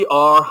We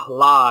are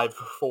live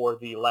for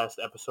the last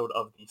episode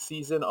of the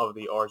season of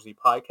the RZ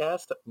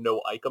podcast.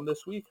 No Icom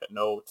this week,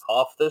 no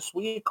Toff this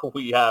week.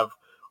 We have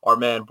our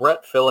man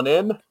Brett filling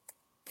in.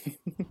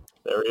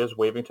 There he is,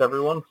 waving to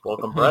everyone.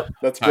 Welcome, Brett.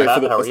 That's great. Matt,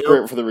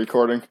 Great for the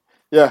recording.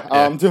 Yeah,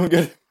 I'm doing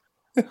good.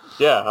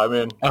 Yeah, I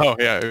mean. Oh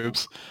yeah,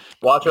 oops.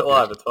 Watch it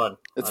live. It's fun.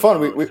 It's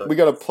fun. We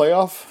got a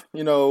playoff,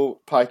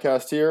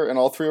 podcast here, and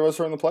all three of us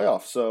are in the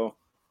playoffs. So,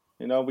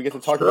 we get to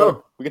talk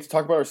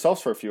about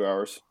ourselves for a few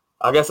hours.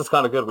 I guess it's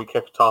kind of good we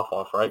kicked Toff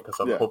off, right? Because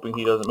I'm hoping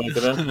he doesn't make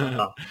it in.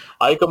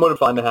 Icom would have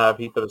fun to have.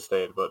 He could have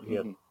stayed, but he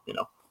had,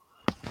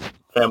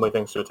 family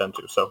things to attend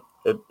to. So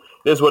it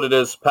is what it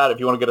is. Pat, if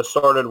you want to get us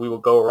started, we will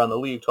go around the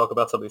league, talk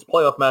about some of these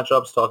playoff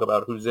matchups, talk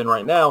about who's in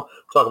right now,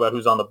 talk about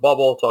who's on the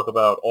bubble, talk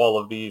about all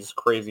of these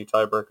crazy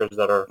tiebreakers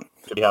that are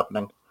to be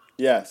happening.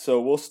 Yeah, so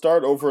we'll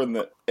start over in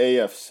the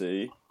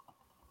AFC,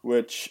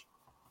 which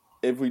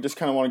if we just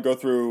kind of want to go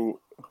through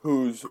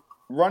who's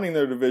running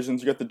their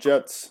divisions, you got the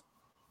Jets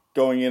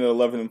going in at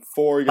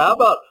 11-4. How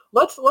about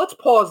let's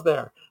pause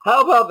there.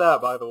 How about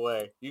that? By the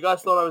way, you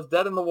guys thought I was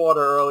dead in the water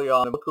early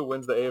on, and look who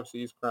wins the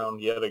AFC's crown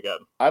yet again.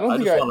 I don't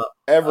think I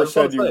ever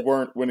said you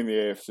weren't winning the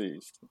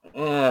AFC's.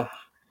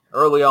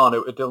 Early on,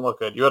 it didn't look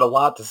good. You had a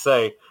lot to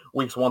say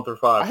weeks 1 through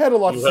 5. I had a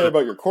lot to say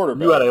about your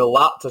quarterback. You had a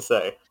lot to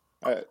say.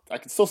 I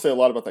can still say a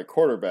lot about that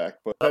quarterback,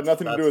 but it had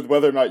nothing to do with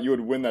whether or not you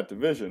would win that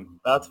division.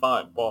 That's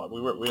fine. Well,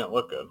 we didn't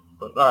look good.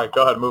 But all right,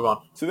 go ahead, move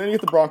on. So then you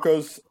get the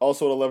Broncos,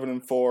 also at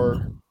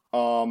 11-4.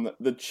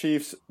 The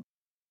Chiefs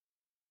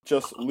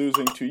just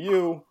losing to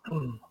you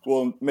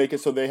will make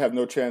it so they have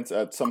no chance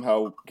at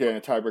somehow getting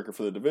a tiebreaker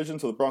for the division.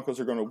 So the Broncos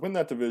are going to win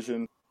that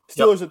division.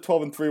 Steelers at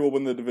 12-3 will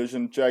win the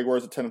division.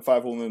 Jaguars at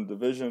 10-5 will win the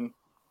division.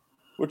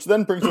 Which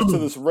then brings us to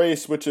this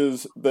race, which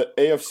is the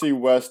AFC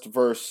West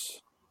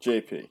versus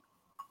JP.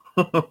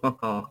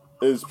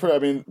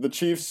 The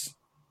Chiefs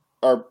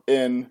are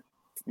in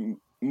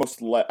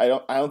I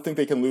don't think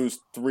they can lose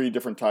 3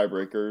 different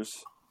tiebreakers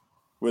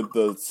with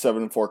the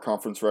 7-4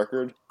 conference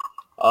record.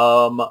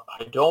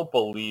 I don't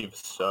believe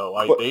so.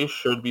 They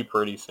should be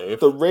pretty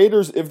safe. The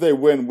Raiders, if they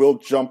win, will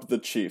jump the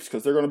Chiefs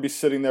because they're going to be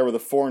sitting there with a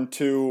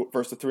 4-2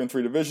 versus a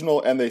 3-3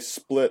 divisional, and they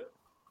split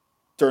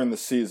during the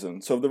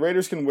season. So if the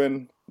Raiders can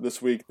win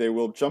this week, they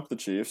will jump the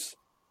Chiefs.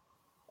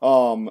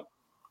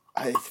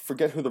 I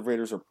forget who the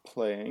Raiders are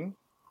playing.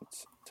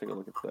 Let's take a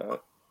look at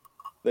that.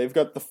 They've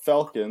got the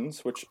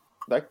Falcons, which did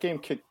that game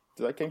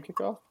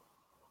kick off?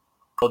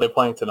 Well, they're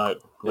playing tonight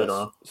later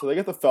on. So they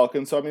get the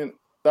Falcons. So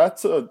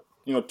that's a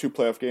 2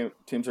 playoff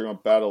teams are going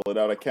to battle it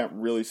out. I can't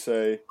really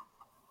say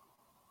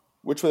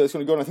which way that's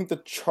going to go. And I think the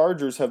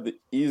Chargers have the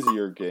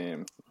easier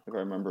game, if I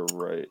remember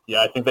right.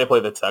 Yeah, I think they play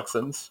the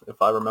Texans,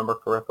 if I remember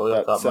correctly.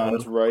 That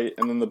sounds right.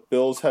 And then the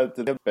Bills did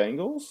they have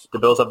Bengals? The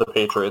Bills have the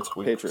Patriots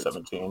week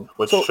 17,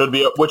 which should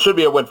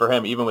be a win for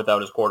him, even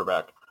without his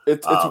quarterback.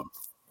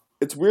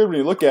 It's weird when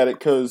you look at it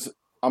because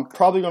I'm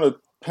probably going to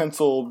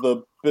pencil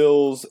the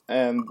Bills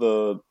and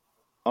the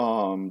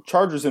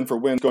Chargers in for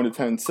wins going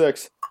to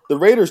 10-6. The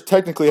Raiders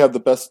technically have the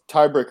best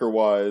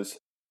tiebreaker-wise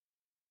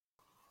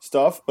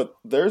stuff, but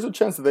there's a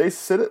chance that they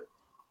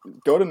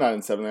go to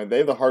 9-7. They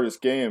have the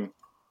hardest game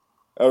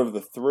out of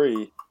the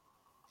 3.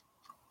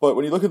 But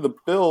when you look at the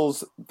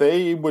Bills,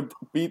 they would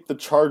beat the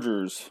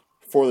Chargers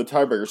for the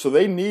tiebreaker. So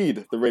they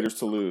need the Raiders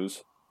to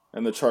lose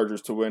and the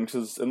Chargers to win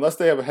because unless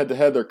they have a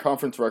head-to-head, their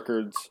conference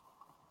records,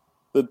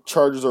 the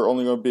Chargers are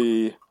only going to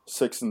be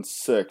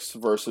 6-6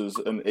 versus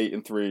an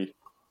 8-3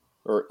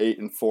 or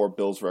 8-4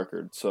 Bills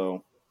record.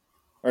 So,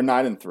 or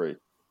 9-3. Is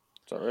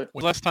that right?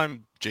 When last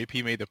time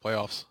JP made the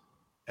playoffs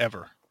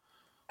ever?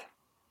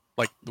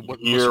 Like what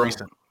most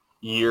recent?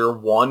 Year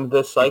 1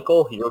 this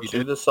cycle, year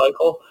 2 this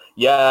cycle.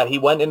 Yeah, he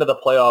went into the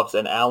playoffs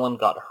and Allen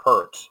got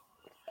hurt,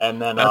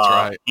 and then that's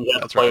right. He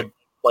had to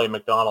play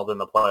McDonald in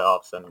the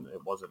playoffs, and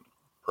it wasn't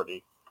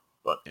pretty.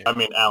 But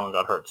Allen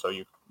got hurt, so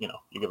you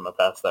give him a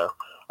pass there.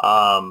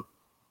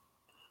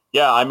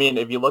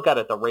 If you look at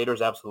it, the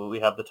Raiders absolutely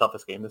have the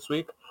toughest game this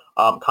week.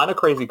 Kind of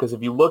crazy because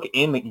if you look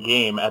in the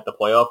game at the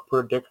playoff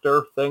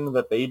predictor thing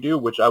that they do,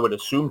 which I would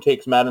assume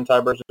takes Madden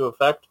tiebreakers into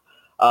effect,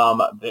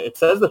 it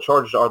says the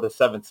Chargers are the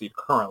 7th seed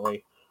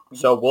currently.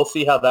 So we'll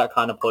see how that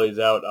kind of plays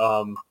out,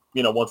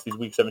 once these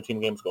Week 17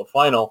 games go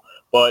final.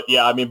 But,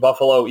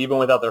 Buffalo, even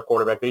without their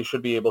quarterback, they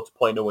should be able to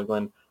play New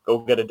England, go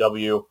get a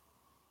W.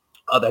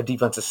 That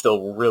defense is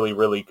still really,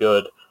 really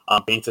good.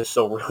 Bates is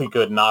still really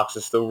good. Knox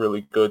is still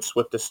really good.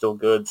 Swift is still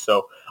good.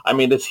 So,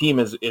 the team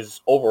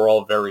is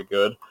overall very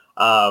good.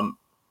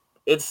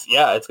 It's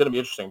going to be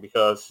interesting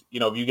because,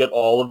 if you get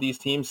all of these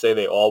teams, say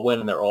they all win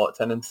and they're all at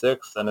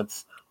 10-6, then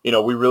it's,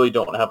 we really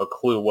don't have a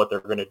clue what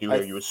they're going to do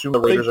here. You assume the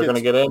Raiders are going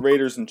to get in?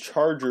 Raiders and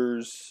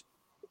Chargers.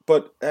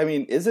 But,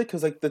 is it?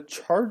 Because, the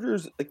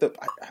Chargers, I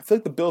feel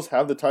like the Bills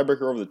have the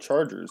tiebreaker over the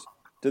Chargers.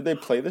 Did they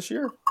play this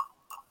year?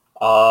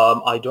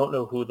 I don't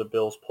know who the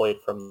Bills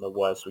played from the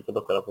West. We could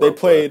look that up. They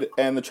played,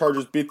 and the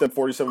Chargers beat them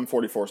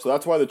 47-44. So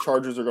that's why the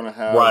Chargers are going to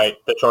have... Right,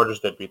 the Chargers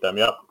did beat them,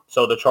 yep.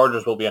 So the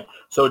Chargers will be in.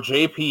 So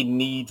JP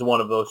needs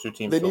one of those 2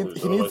 teams to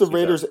lose. He needs the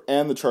Raiders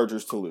and the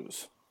Chargers to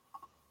lose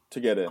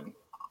to get in.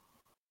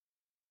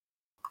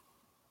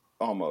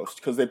 almost,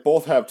 because they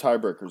both have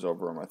tiebreakers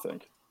over them, I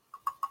think.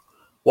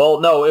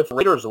 Well, no, if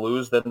Raiders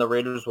lose, then the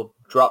Raiders will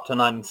drop to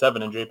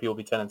 9-7, and JP will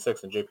be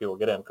 10-6, and JP will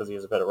get in because he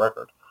has a better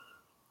record.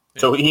 Yeah.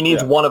 So he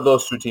needs one of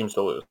those two teams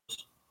to lose.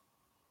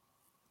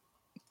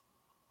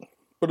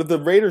 But if the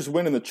Raiders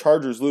win and the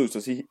Chargers lose,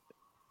 does he?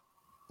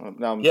 As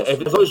long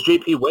as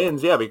JP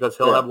wins, because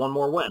he'll have one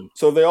more win.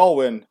 So if they all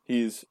win,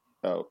 he's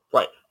out.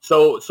 Right.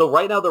 So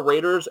right now the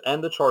Raiders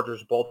and the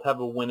Chargers both have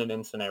a win and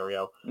in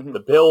scenario. Mm-hmm. The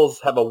Bills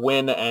have a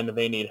win and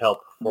they need help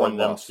for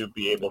them to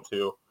be able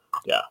to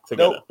get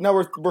it. Now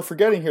we're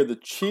forgetting here the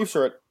Chiefs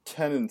are at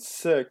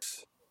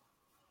 10-6.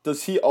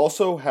 Does he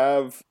also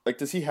have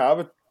does he have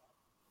it?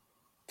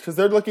 Because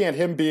they're looking at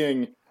him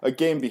being a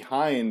game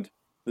behind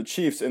the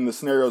Chiefs in the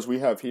scenarios we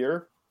have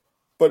here.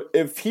 But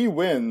if he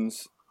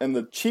wins and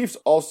the Chiefs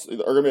also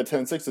are going to be at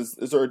 10-6,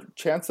 is there a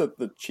chance that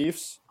the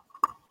Chiefs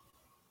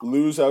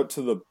lose out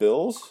to the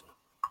Bills?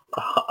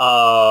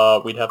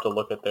 We'd have to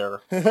look at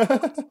their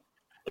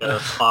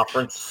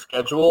conference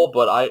schedule,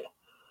 but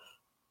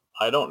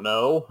I don't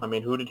know. I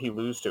mean, who did he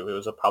lose to? It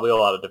was probably a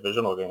lot of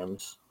divisional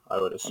games, I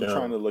would assume. I'm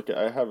trying to look at.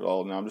 I have it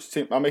all now.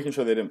 I'm making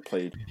sure they didn't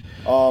play.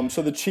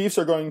 So the Chiefs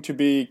are going to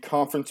be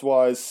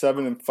conference-wise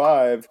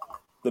 7-5.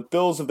 The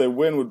Bills, if they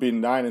win, would be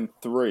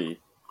 9-3.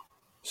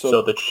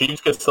 So the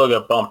Chiefs could still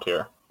get bumped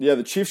here. Yeah,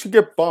 the Chiefs could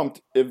get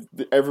bumped if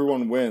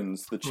everyone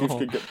wins. The Chiefs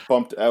could get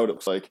bumped out, it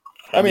looks like.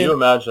 Can you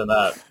imagine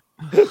that?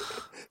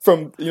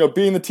 From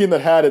being the team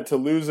that had it to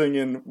losing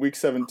in Week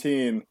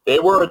 17. They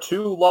were a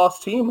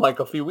 2-loss team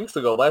a few weeks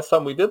ago. Last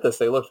time we did this,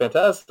 they looked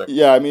fantastic.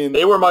 Yeah, I mean...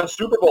 They were my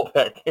Super Bowl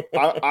pick.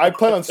 I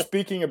plan on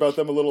speaking about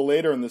them a little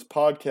later in this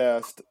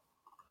podcast.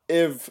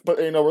 But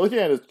we're looking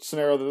at a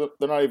scenario that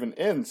they're not even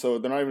in, so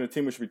they're not even a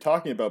team we should be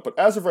talking about. But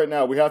as of right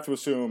now, we have to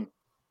assume...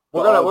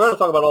 We're gonna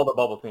talk about all the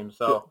bubble teams.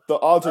 So the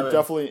odds are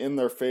definitely in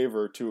their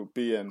favor to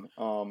be in.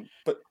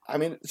 But I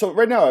mean, so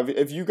right now,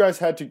 if you guys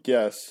had to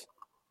guess,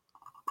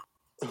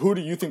 who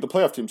do you think the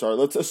playoff teams are?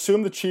 Let's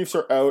assume the Chiefs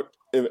are out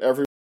if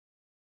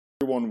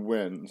everyone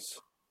wins.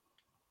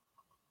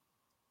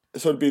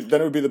 So it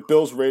would be the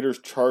Bills, Raiders,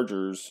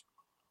 Chargers.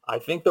 I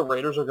think the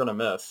Raiders are gonna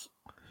miss.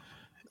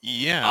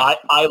 Yeah,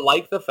 I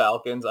like the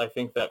Falcons. I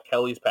think that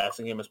Kelly's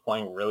passing game is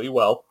playing really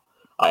well.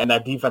 And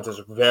that defense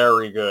is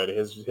very good.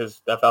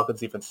 That Falcons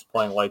defense is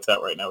playing lights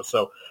out right now.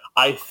 So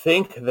I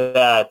think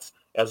that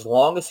as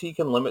long as he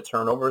can limit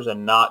turnovers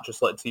and not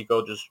just let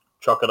Tico just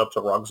chuck it up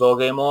to Ruggs all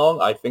game long,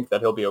 I think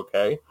that he'll be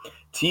okay.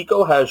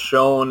 Tico has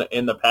shown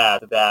in the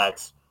past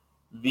that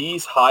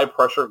these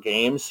high-pressure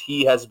games,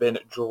 he has been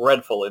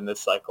dreadful in this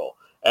cycle.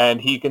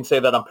 And he can say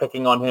that I'm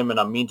picking on him and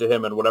I'm mean to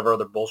him and whatever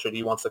other bullshit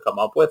he wants to come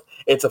up with.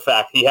 It's a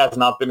fact. He has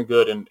not been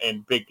good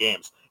in big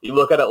games. You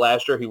look at it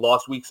last year, he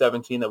lost Week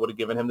 17. That would have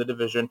given him the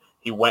division.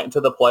 He went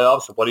into the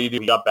playoffs. What do?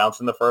 He got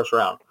bounced in the first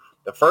round.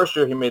 The first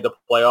year he made the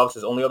playoffs,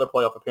 his only other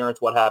playoff appearance,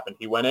 what happened?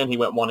 He went in, he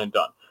went one and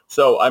done.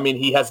 So, I mean,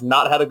 he has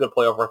not had a good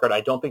playoff record. I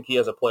don't think he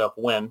has a playoff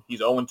win.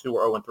 He's 0-2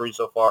 or 0-3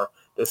 so far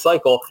this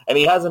cycle, and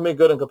he hasn't been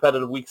good in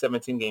competitive Week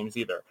 17 games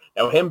either.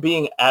 Now, him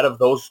being out of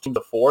those teams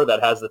of four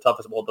that has the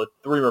toughest, the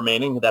three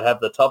remaining that have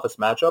the toughest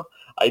matchup,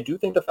 I do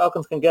think the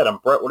Falcons can get him.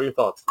 Brett, what are your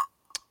thoughts?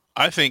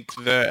 I think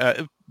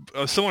that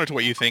similar to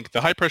what you think,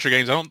 the high-pressure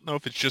games, I don't know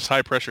if it's just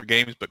high-pressure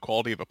games, but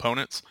quality of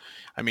opponents.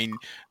 I mean,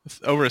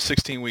 over a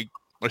 16-week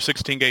or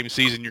 16-game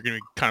season, you're going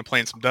to be kind of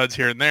playing some duds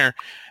here and there,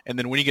 and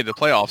then when you get to the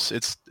playoffs,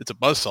 it's a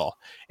buzzsaw.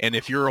 And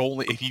if your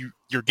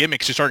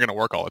gimmicks just aren't going to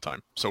work all the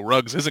time, so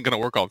Ruggs isn't going to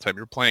work all the time.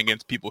 You're playing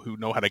against people who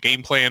know how to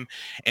game plan,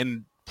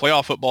 and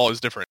playoff football is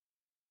different.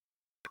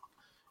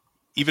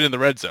 Even in the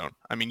red zone,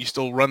 I mean, you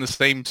still run the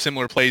same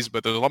similar plays,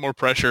 but there's a lot more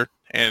pressure,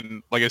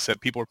 and like I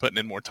said, people are putting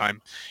in more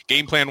time,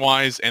 game plan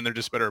wise, and they're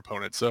just better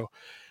opponents. So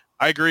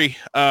I agree.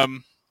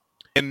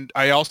 And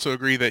I also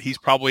agree that he's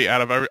probably,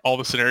 out of all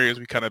the scenarios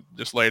we kind of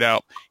just laid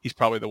out, he's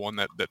probably the one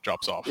that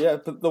drops off. Yeah,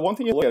 the one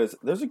thing you look at is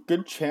there's a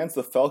good chance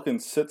the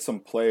Falcons sit some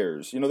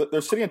players.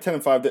 They're sitting at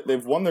 10-5.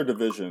 They've won their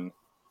division.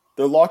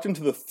 They're locked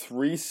into the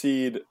 3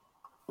 seed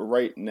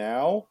right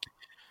now.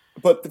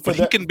 But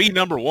he can be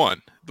number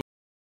one.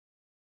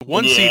 The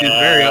 1 seed is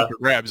very up for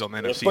grabs on the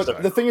NFC side.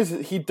 But the thing is,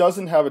 he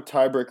doesn't have a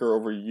tiebreaker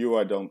over you,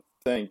 I don't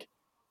think.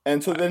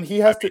 And so then he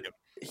has to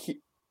 –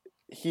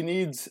 he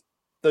needs –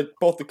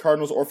 both the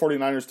Cardinals or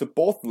 49ers to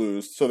both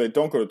lose so they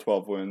don't go to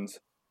 12 wins.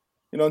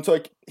 And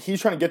so he's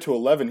trying to get to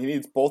 11. He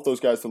needs both those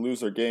guys to lose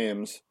their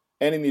games,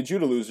 and he needs you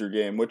to lose your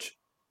game, which...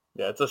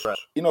 Yeah, it's a stretch.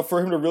 For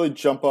him to really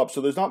jump up,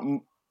 so there's not...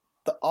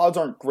 The odds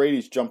aren't great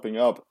he's jumping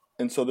up,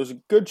 and so there's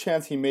a good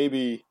chance he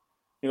maybe,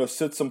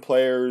 sits some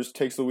players,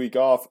 takes the week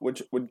off,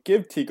 which would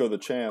give Tico the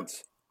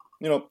chance.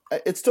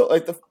 It's still,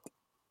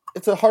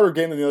 it's a harder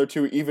game than the other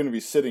two, even to be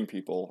sitting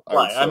people.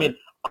 I mean...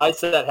 I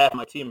said half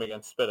my team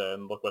against Spitta,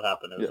 and look what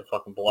happened. It was a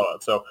fucking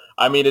blowout. So,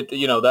 I mean,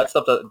 that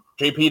stuff that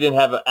JP didn't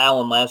have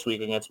Allen last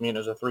week against me, and it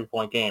was a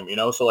 3-point game,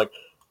 So,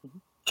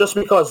 just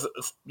because,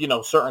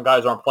 certain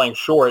guys aren't playing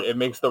short, it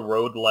makes the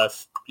road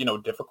less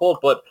difficult,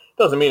 but it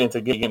doesn't mean it's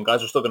a good game.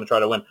 Guys are still going to try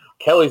to win.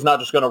 Kelly's not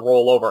just going to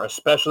roll over,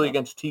 especially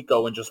against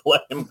Tico, and just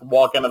let him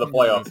walk into the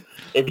playoffs.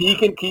 If he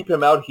can keep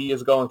him out, he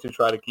is going to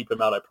try to keep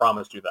him out. I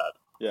promise you that.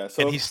 Yeah.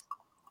 So And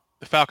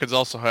the Falcons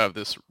also have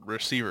this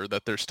receiver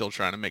that they're still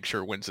trying to make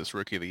sure wins this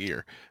Rookie of the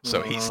Year.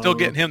 So he's still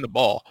getting him the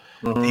ball.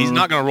 He's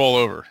not going to roll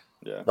over.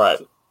 yeah. Right.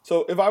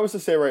 So if I was to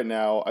say right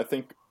now, I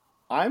think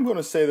I'm going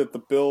to say that the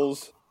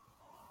Bills,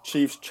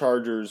 Chiefs,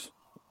 Chargers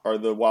are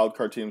the wild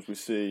card teams we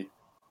see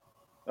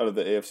out of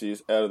the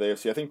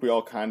AFC. I think we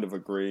all kind of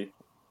agree.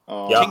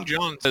 Yeah. King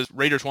John says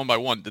Raiders won by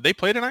 1. Did they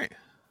play tonight?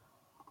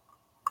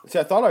 See,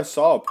 I thought I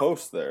saw a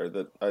post there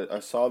that I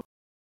saw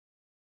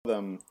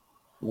them.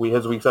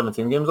 His Week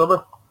 17 game's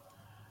over?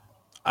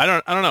 I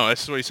don't know.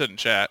 That's what he said in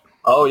chat.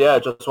 Oh, yeah,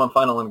 it just won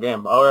final in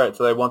game. All right,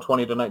 so they won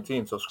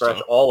 20-19, so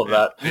scratch all of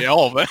that. Yeah,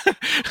 all of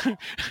it.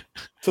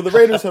 So the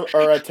Raiders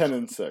are at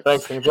 10-6.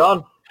 Thanks, King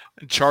John.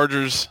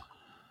 Chargers.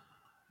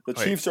 The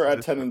Chiefs are at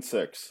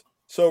 10-6.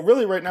 So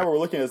really, right now, what we're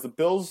looking at is the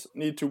Bills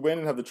need to win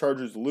and have the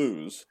Chargers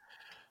lose.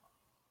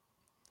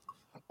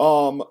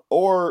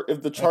 Or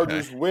if the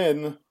Chargers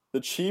win, the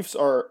Chiefs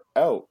are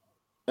out,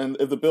 and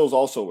if the Bills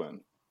also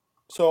win.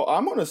 So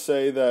I'm going to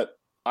say that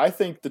I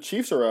think the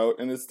Chiefs are out,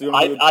 and it's the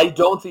only. I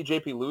don't see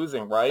JP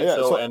losing, right?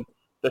 Yeah, and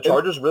the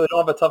Chargers really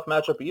don't have a tough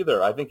matchup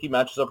either. I think he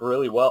matches up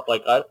really well.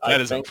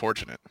 That is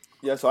unfortunate.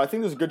 Yeah, so I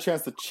think there's a good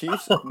chance the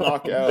Chiefs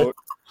knock out,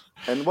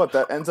 and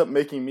that ends up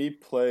making me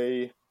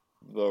play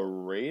the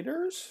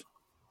Raiders?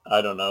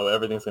 I don't know.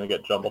 Everything's going to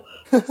get jumbled.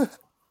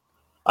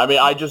 I mean,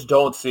 I just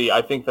don't see.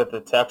 I think that the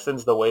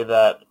Texans, the way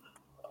that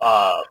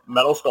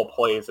Metal Skull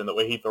plays and the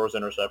way he throws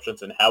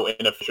interceptions and how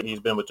inefficient he's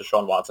been with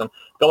Deshaun Watson,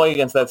 going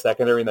against that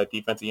secondary and that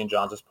defense Ian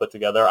Johns has put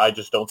together, I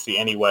just don't see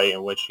any way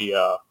in which he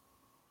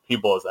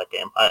blows that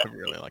game. I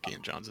really like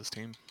Ian Johns'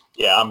 team.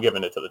 Yeah, I'm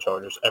giving it to the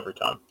Chargers every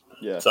time.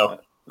 Yeah, so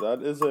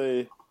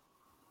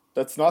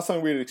that's not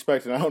something we'd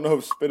expect, and I don't know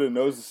if Spinna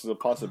knows this is a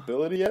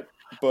possibility yet,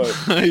 but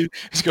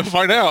let's go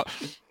find out.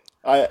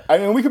 I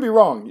mean, we could be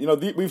wrong.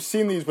 We've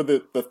seen these with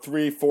the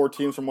 3-4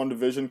 teams from one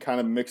division kind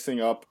of mixing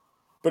up,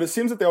 but it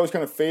seems that they always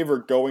kind of favor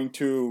going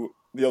to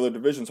the other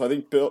division. So I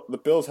think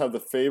the Bills have the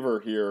favor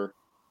here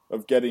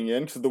of getting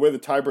in, because the way the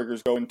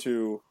tiebreakers go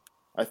into,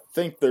 I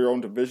think, their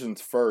own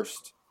divisions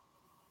first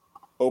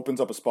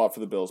opens up a spot for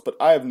the Bills. But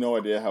I have no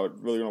idea how it's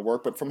really going to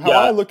work. But from how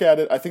I look at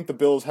it, I think the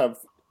Bills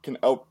can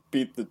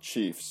outbeat the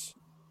Chiefs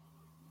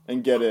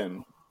and get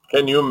in.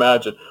 Can you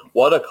imagine?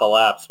 What a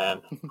collapse,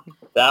 man.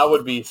 That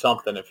would be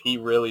something if he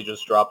really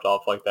just dropped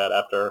off like that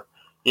after,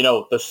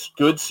 the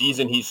good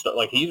season he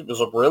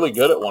was really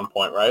good at one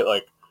point,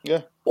 right?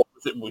 Yeah.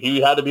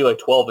 He had to be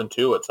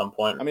 12-2 at some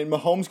point. I mean,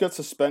 Mahomes got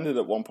suspended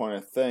at one point,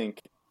 I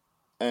think,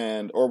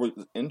 or was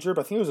injured,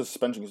 but I think it was a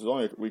suspension because it was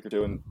only a week or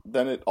two, and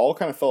then it all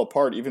kind of fell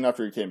apart even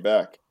after he came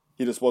back.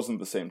 He just wasn't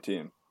the same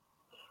team.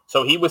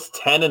 So he was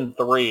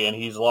 10-3, and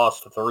he's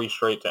lost 3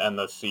 straight to end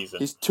this season.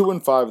 He's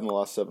 2-5 in the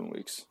last 7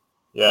 weeks.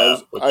 Yeah.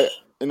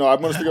 I'm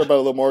going to speak about it a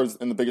little more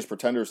in the biggest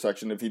pretender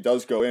section. If he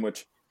does go in,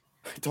 which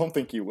I don't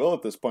think he will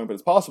at this point, but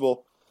it's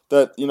possible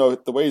that,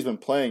 the way he's been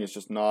playing is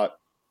just not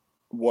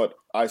what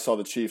I saw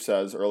the Chiefs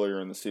as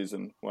earlier in the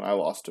season when I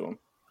lost to him.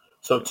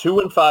 So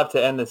 2-5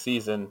 to end the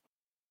season.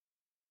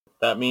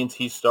 That means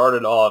he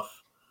started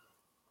off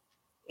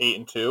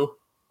 8-2.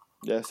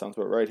 Yeah, sounds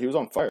about right. He was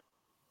on fire.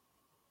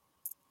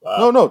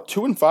 Wow. No,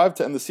 2-5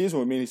 to end the season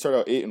would mean he started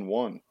out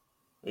 8-1.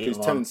 He's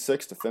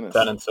 10-6 to finish.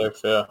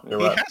 10-6, yeah. You're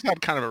right. He has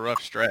had kind of a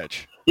rough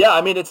stretch. Yeah,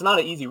 I mean, it's not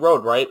an easy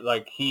road, right?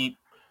 He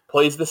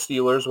plays the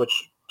Steelers,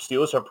 which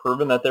Steelers have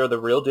proven that they're the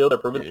real deal. They're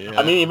proven. Yeah.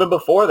 I mean, even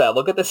before that,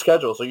 look at the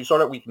schedule. So you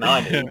start at week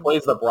 9. He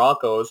plays the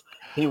Broncos.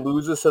 He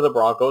loses to the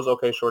Broncos.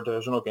 Okay, short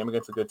divisional game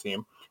against a good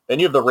team. Then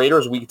you have the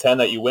Raiders week 10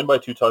 that you win by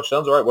 2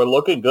 touchdowns. All right, we're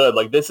looking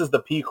good. This is the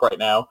peak right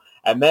now.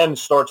 And then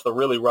starts the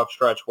really rough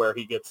stretch where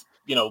he gets,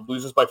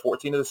 loses by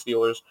 14 to the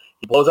Steelers.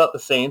 He blows out the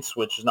Saints,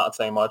 which is not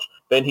saying much.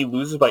 Then he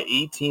loses by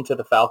 18 to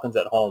the Falcons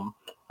at home.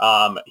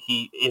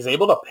 He is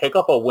able to pick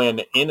up a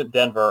win in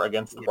Denver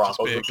against the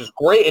Broncos, which is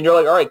great. And you're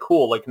like, all right,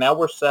 cool. Now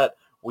we're set.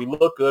 We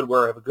look good. We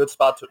have a good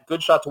shot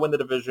to win the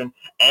division.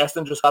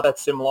 Aston just got that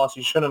sim loss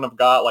he shouldn't have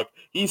got.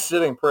 He's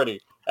sitting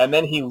pretty. And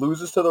then he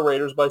loses to the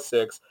Raiders by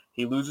 6.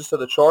 He loses to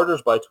the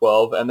Chargers by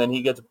 12. And then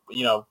he gets,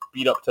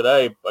 beat up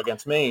today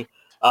against me.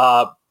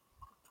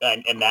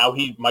 And now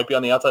he might be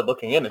on the outside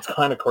looking in. It's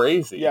kind of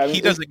crazy. Yeah, I mean,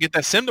 he doesn't get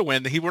that sim to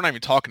win. We're not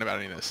even talking about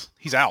any of this.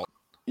 He's out.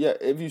 Yeah,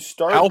 if you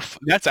start...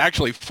 That's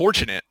actually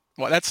fortunate.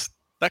 Well,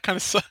 that kind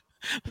of sucks.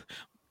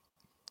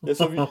 Yeah,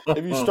 so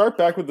if you start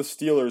back with the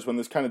Steelers when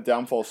this kind of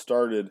downfall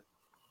started,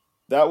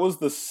 that was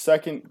the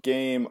second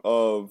game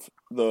of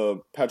the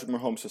Patrick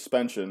Mahomes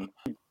suspension.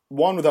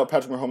 One without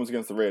Patrick Mahomes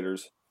against the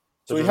Raiders.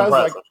 So he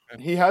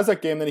has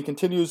that game, then he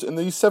continues in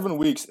these 7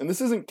 weeks, and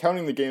this isn't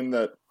counting the game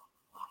that,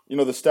 the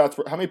stats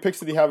were... How many picks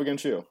did he have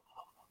against you?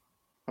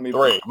 3.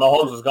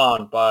 Mahomes is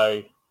gone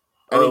by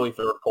early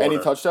third quarter.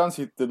 Any touchdowns?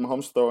 Did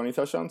Mahomes throw any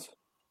touchdowns?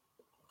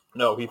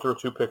 No, he threw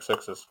 2 pick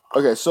sixes.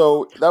 Okay,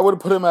 so that would have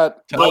put him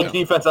at... Like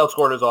defense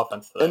outscored his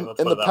offense today.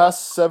 In the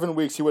past 7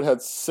 weeks, he would have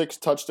had 6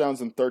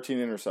 touchdowns and 13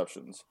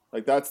 interceptions.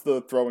 Like, that's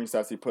the throwing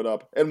stats he put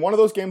up. And one of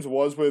those games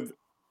was with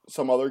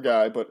some other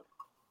guy, but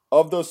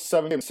of those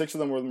 7 games, 6 of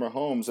them were with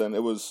Mahomes, and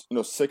it was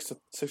 6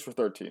 for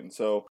 13.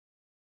 So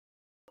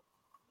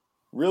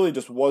really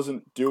just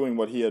wasn't doing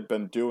what he had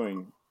been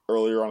doing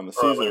earlier on in the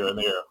season. Earlier in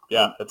the year.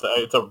 Yeah,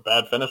 it's a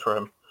bad finish for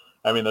him.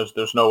 I mean,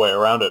 there's no way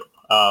around it.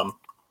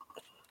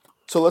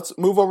 So let's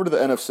move over to the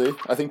NFC.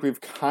 I think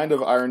we've kind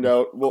of ironed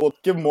out. We'll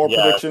give more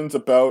predictions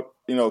about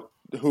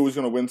who's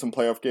going to win some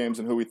playoff games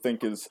and who we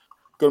think is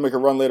going to make a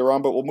run later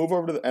on. But we'll move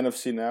over to the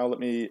NFC now. Let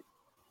me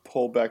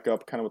pull back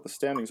up kind of what the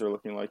standings are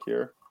looking like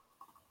here.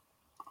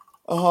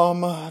 So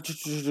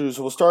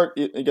we'll start.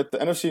 You get the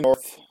NFC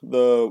North.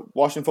 The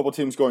Washington football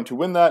team is going to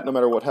win that no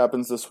matter what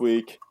happens this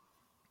week.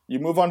 You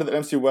move on to the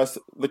NFC West.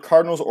 The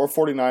Cardinals or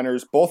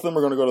 49ers, both of them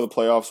are going to go to the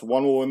playoffs.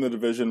 One will win the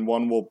division.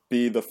 One will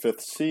be the 5th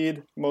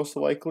seed, most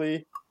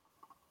likely.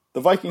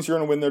 The Vikings are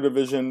going to win their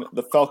division.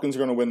 The Falcons are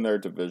going to win their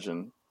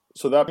division.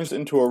 So that brings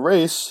into a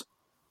race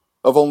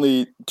of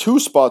only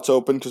 2 spots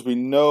open because we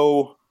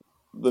know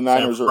the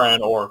Niners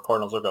or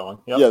Cardinals are going.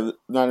 Yep. Yeah, the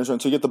Niners are in.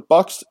 So you get the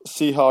Bucks,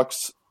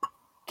 Seahawks,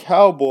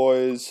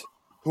 Cowboys,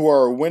 who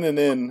are winning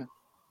in.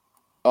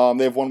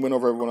 They have 1 win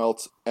over everyone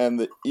else, and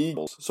the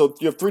Eagles. So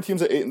you have 3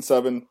 teams at 8 and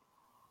 7.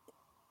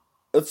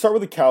 Let's start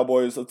with the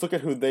Cowboys. Let's look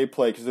at who they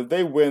play, because if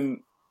they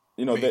win,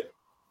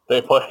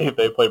 they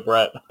play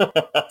Brett.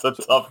 That's a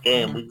tough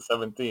game, week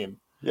 17.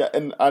 Yeah,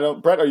 and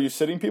Brett, are you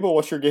sitting people?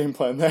 What's your game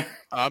plan there?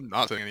 I'm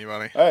not sitting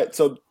anybody. All right,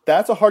 so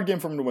that's a hard game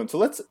for him to win. So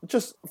let's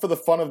just, for the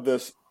fun of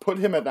this, put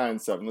him at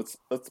 9-7.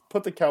 Let's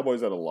put the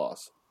Cowboys at a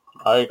loss.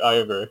 I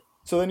agree.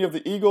 So then you have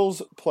the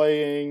Eagles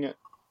playing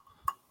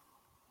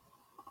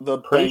the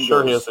Pretty Bengals.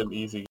 Sure he has an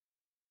easy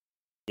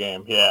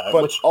game. Yeah,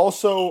 but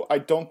also I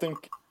don't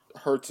think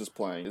Hurts is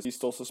playing. Is he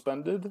still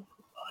suspended?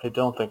 I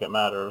don't think it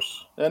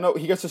matters. No,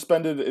 he got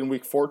suspended in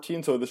week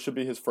 14, so this should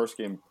be his first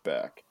game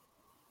back.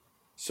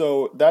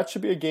 So that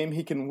should be a game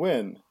he can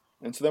win.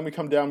 And so then we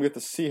come down, we get the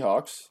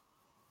Seahawks,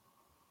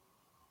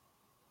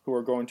 who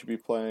are going to be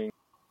playing.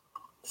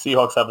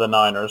 Seahawks have the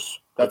Niners.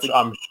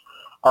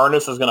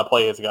 Ernest is going to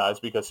play his guys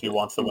because he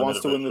wants to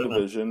win the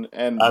division.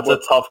 And that's a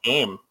tough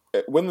game.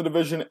 Win the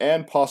division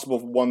and possible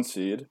 1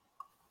 seed.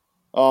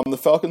 The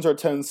Falcons are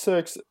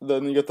 10-6.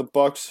 Then you get the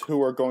Bucks,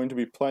 who are going to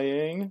be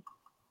playing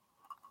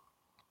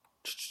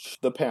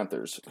the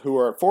Panthers, who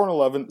are at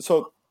 4-11.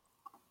 So,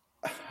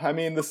 I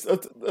mean, let's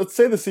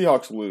say the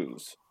Seahawks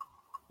lose.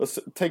 Let's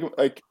take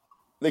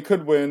they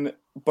could win,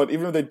 but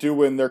even if they do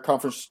win, their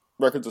conference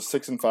records are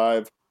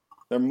 6-5.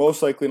 They're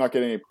most likely not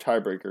getting any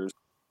tiebreakers.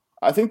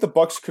 I think the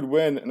Bucks could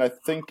win, and I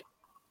think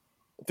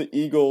the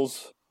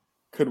Eagles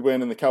could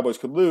win, and the Cowboys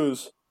could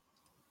lose,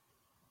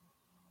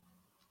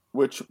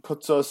 which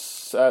puts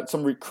us at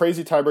some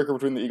crazy tiebreaker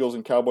between the Eagles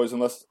and Cowboys,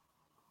 unless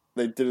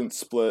they didn't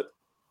split.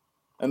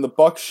 And the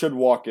Bucks should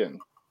walk in.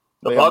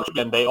 They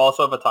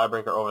also have a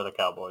tiebreaker over the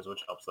Cowboys,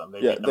 which helps them.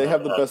 They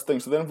have the best thing.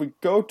 So then if we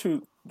go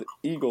to the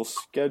Eagles'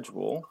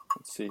 schedule,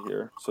 let's see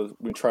here. So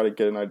we try to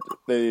get an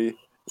idea.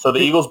 So the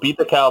Eagles beat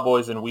the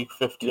Cowboys in week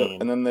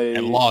 15. And then they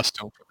lost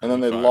to them. And then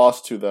they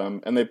lost to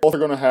them. And they both are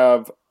going to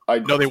have...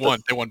 No, they won.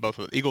 They won both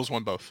of them. Eagles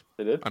won both.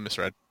 They did? I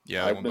misread.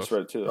 Yeah, I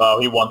misread too. Oh,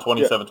 he won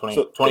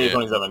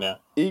 27-27, yeah.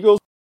 Eagles,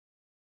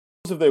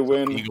 if they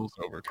win, Eagles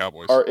over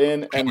Cowboys are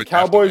in, and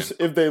Cowboys,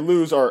 if they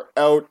lose, are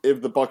out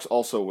if the Bucks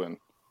also win.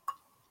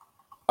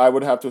 I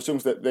would have to assume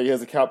that he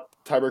has a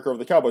tiebreaker over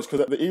the Cowboys,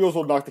 because the Eagles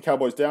will knock the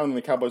Cowboys down, and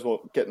the Cowboys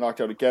will get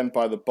knocked out again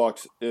by the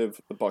Bucks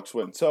if the Bucks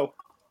win. So,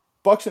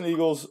 Bucks and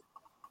Eagles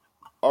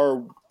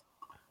are...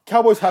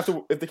 Cowboys have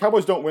to... If the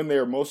Cowboys don't win, they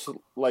are most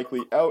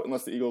likely out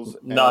unless the Eagles...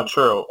 Not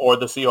true. Or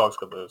the Seahawks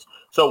could lose.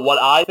 So what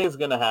I think is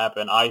going to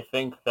happen, I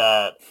think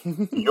that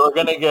you're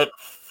going to get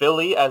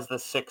Philly as the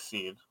 6th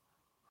seed.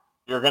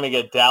 You're going to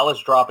get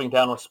Dallas dropping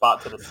down a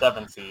spot to the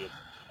 7th seed.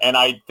 And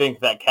I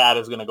think that Cat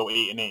is going to go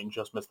 8-8 and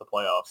just miss the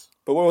playoffs.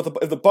 But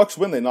if the Bucks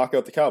win, they knock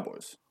out the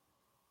Cowboys.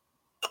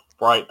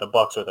 Right. The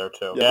Bucks are there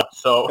too. Yeah.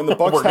 So and the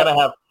Bucks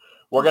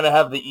we're going to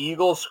have the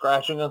Eagles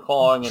scratching and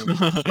clawing and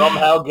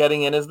somehow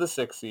getting in as the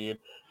 6th seed.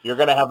 You're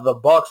going to have the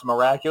Bucks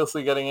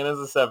miraculously getting in as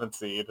the 7th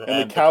seed.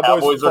 And the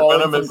Cowboys are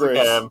going to miss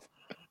again.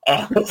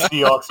 And the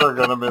Seahawks are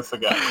going to miss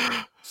again.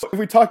 So if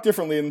we talk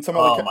differently and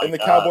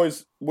the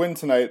Cowboys win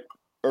tonight,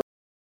 or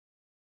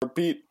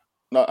beat,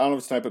 I don't know if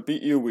it's tonight, but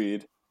beat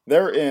UWeed,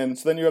 they're in.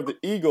 So then you have the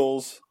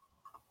Eagles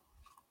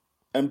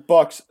and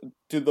Bucks.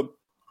 Do the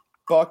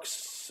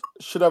Bucks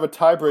should have a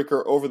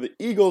tiebreaker over the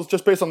Eagles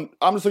just based on,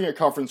 I'm just looking at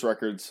conference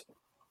records.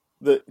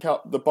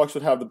 The Bucks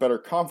would have the better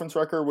conference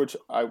record, which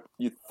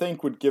you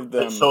think would give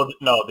them... So,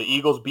 no, the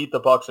Eagles beat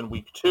the Bucks in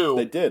week 2.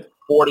 They did.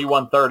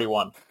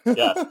 41-31.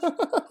 Yes.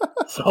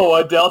 So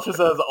Adele just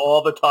has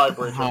all the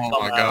tiebreakers. Oh,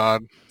 my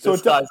God. So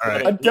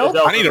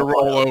I need to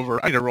roll over.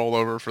 I need to roll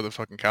over for the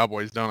fucking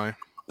Cowboys, don't I?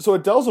 So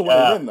Adele's a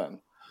win-win then,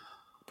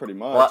 pretty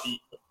much.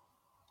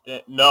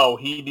 No,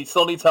 he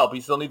still needs help. He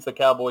still needs the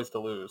Cowboys to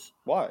lose.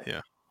 Why? Yeah.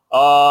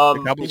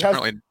 The Cowboys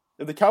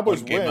If the Cowboys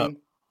One game up. win,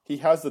 he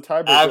has the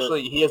tiebreaker.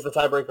 Actually, he has the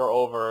tiebreaker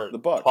over The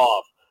Bucs.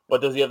 Tough. But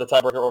does he have the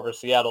tiebreaker over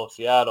Seattle if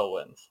Seattle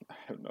wins? I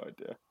have no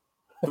idea.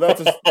 But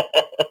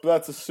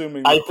that's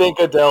assuming. I think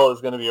Adele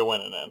is going to be a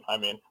winning end. I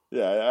mean,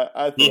 yeah,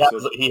 I think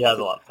he has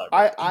a lot of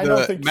tiebreakers. I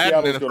don't think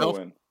Madden Seattle's going NFL to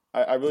win.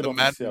 I really don't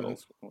think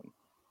Seattle's going to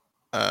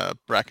win.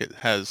 Bracket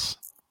has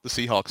the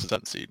Seahawks as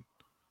 7th seed.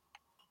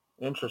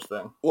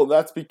 Interesting. Well,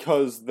 that's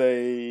because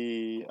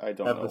they Have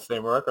know. the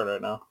same record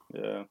right now.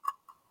 Yeah.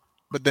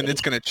 But then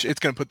it's gonna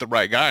put the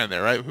right guy in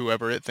there, right?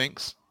 Whoever it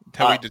thinks.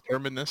 How we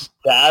determine this?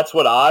 That's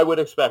what I would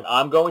expect.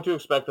 I'm going to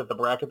expect that the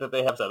bracket that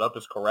they have set up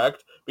is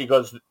correct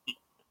because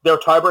their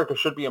tiebreaker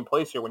should be in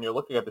place here when you're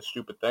looking at this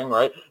stupid thing,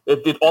 right?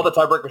 All the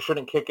tiebreakers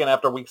shouldn't kick in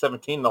after week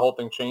 17. The whole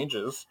thing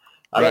changes.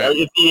 I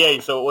mean, it's EA,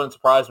 so it wouldn't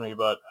surprise me,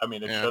 but I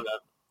mean, it shouldn't.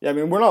 Yeah, I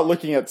mean, we're not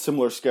looking at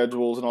similar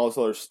schedules and all this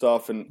other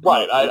stuff, and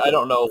right. I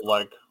don't know,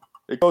 like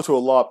it goes to a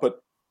lot,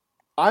 but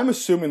I'm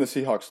assuming the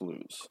Seahawks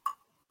lose.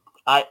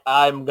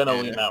 I'm gonna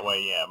lean that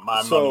way. Yeah,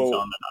 my money's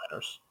on the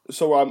Niners.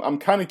 So I'm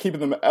kind of keeping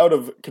them out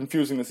of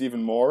confusing this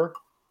even more,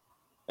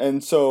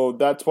 and so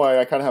that's why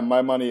I kind of have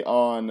my money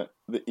on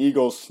the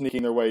Eagles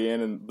sneaking their way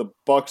in, and the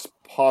Bucs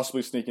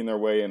possibly sneaking their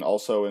way in,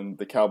 also, and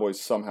the Cowboys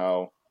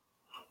somehow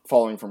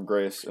falling from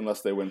grace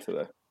unless they win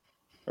today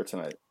or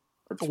tonight.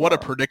 What a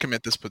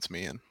predicament this puts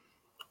me in.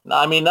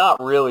 I mean,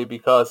 not really,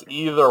 because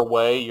either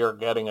way, you're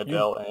getting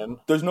Adele in.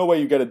 There's no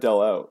way you get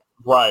Adele out.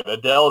 Right,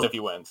 Adele's if he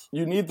wins.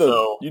 You need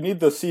the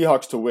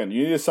Seahawks to win.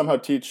 You need to somehow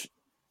teach,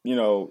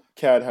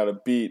 Cad how to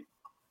beat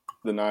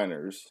the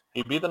Niners.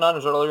 He beat the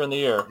Niners earlier in the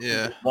year.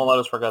 Yeah, he won't let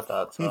us forget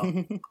that. So,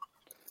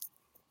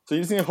 so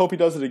you just need to hope he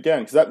does it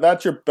again, because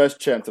that's your best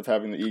chance of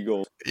having the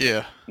Eagles.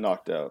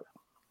 Knocked out.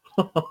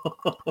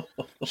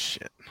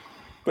 Shit.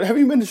 But have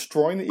you been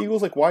destroying the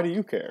Eagles? Like, why do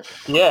you care?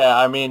 Yeah,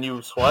 I mean,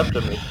 you swept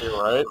them this year,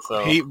 right?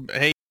 So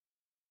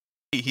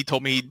he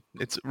told me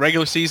it's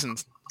regular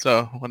seasons,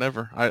 so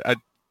whatever.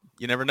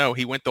 You never know.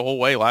 He went the whole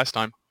way last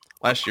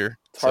year.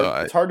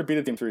 It's hard to beat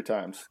a team 3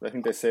 times. I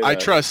think they say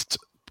that.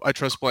 I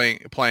trust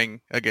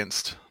playing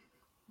against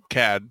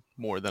Cad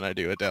more than I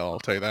do Adele. I'll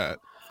tell you that.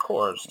 Of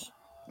course.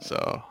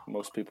 So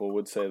most people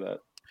would say that.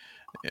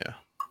 Yeah.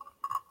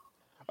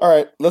 All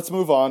right, let's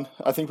move on.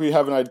 I think we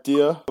have an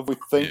idea of what we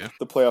think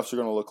the playoffs are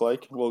going to look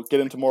like. We'll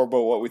get into more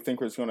about what we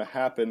think is going to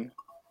happen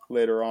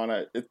later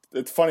on.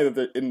 It's funny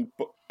that in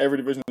every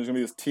division there's going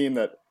to be this team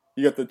that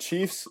you got the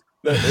Chiefs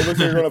that it looks like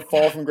they're going to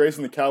fall from grace,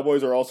 and the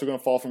Cowboys are also going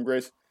to fall from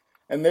grace.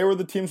 And they were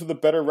the teams with the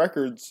better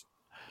records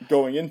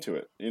going into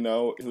it, in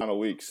a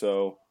week.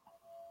 So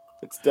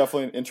it's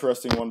definitely an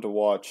interesting one to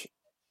watch.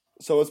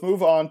 So let's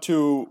move on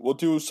to, we'll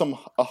do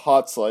a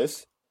hot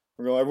slice.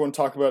 We're going to everyone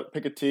talk about,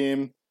 pick a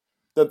team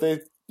that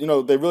they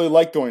really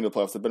like going to the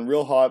playoffs. They've been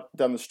real hot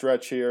down the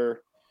stretch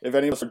here. If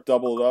any of us are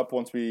doubled up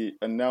once we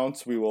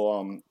announce, we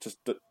will just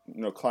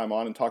climb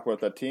on and talk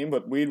about that team.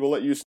 But Weed, we'll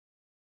let you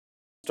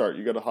start.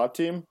 You got a hot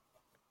team?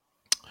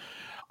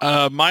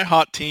 My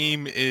hot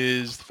team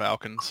is the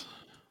Falcons.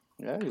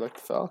 Yeah, you like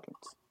the Falcons.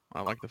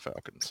 I like the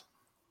Falcons.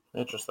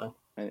 Interesting.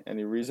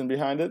 Any reason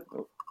behind it?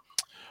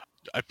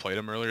 I played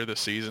them earlier this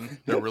season.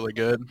 They're really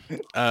good.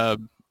 They're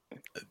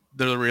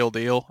the real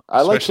deal.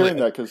 I like hearing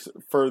that because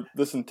for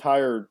this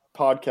entire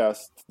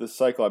podcast, this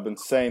cycle, I've been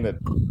saying that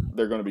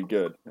they're going to be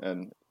good,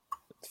 and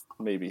it's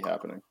maybe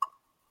happening.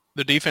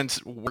 The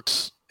defense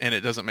works, and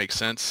it doesn't make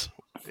sense,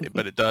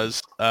 but it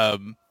does.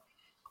 And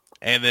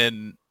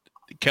then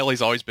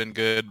Kelly's always been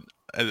good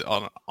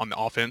on the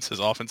offense, his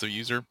offensive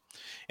user,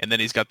 and then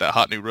he's got that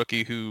hot new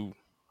rookie who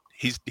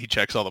he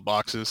checks all the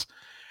boxes.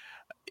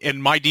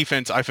 And my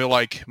defense, I feel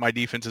like my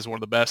defense is one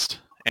of the best,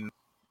 and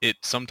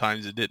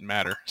sometimes it didn't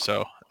matter.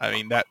 So I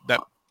mean that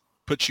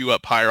puts you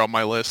up higher on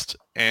my list,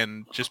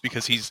 and just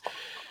because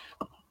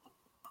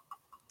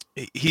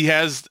he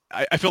has,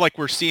 I feel like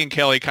we're seeing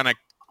Kelly kind of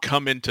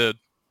come into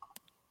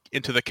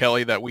the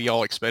Kelly that we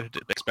all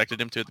expected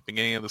him to at the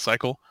beginning of the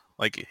cycle.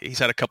 Like he's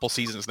had a couple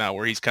seasons now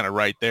where he's kind of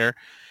right there,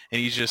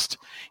 and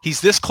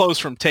he's this close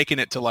from taking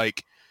it to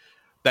like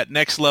that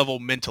next level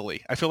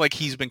mentally. I feel like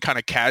he's been kind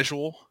of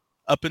casual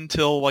up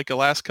until like the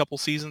last couple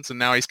seasons, and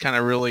now he's kind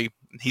of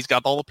he's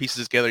got all the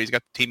pieces together. He's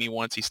got the team he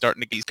wants. He's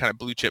starting to get these kind of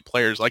blue chip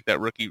players like that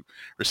rookie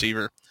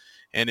receiver,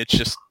 and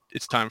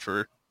it's time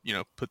for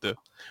put the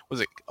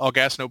all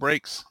gas no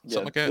brakes,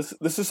 something like that.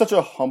 This is such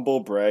a humble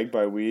brag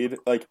by Weed.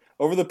 Like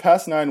over the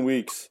past 9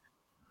 weeks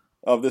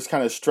of this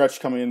kind of stretch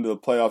coming into the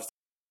playoffs,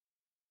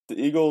 the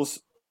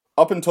Eagles,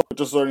 up until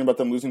just learning about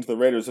them losing to the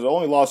Raiders, had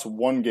only lost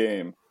 1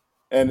 game.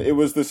 And it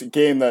was this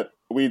game that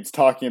Weed's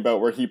talking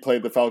about where he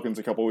played the Falcons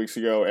a couple weeks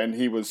ago, and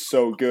he was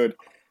so good.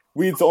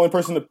 Weed's the only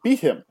person to beat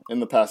him in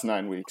the past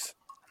 9 weeks.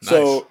 Nice.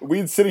 So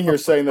Weed's sitting here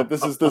saying that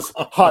this is this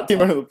hot team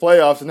under the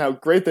playoffs and how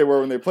great they were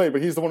when they played,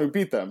 but he's the one who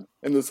beat them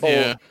in this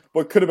whole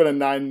what could have been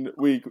a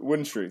 9-week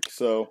win streak.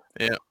 So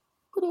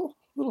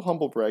little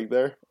humble brag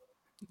there.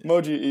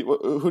 Moji,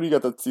 who do you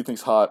got that you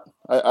think's hot?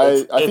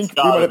 I think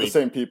we might have the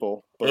same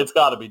people. But it's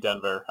got to be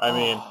Denver. I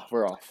mean,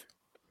 we're off.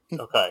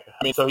 Okay.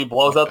 I mean, so he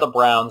blows out the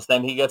Browns.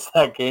 Then he gets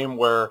that game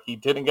where he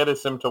didn't get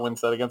his sim to win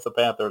set against the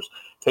Panthers,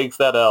 takes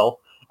that L.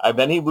 and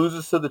then he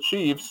loses to the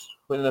Chiefs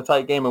in a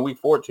tight game in Week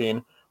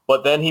 14.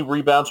 But then he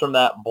rebounds from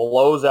that,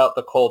 blows out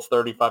the Colts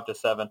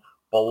 35-7,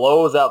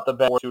 blows out the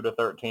Bears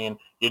 2-13.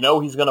 You know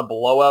he's going to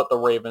blow out the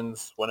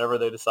Ravens whenever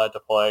they decide to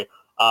play.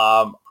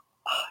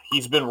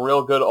 He's been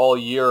real good all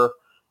year.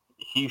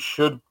 He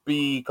should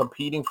be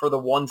competing for the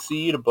 1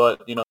 seed,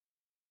 but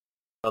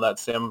that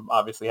sim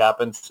obviously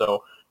happens.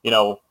 So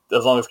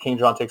as long as King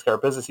John takes care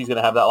of business, he's going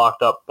to have that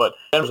locked up. But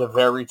Denver's a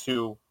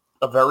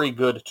very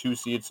good 2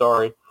 seed.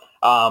 Sorry.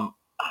 I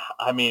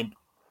mean,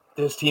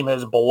 this team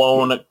has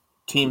blown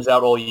teams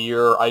out all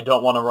year. I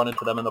don't want to run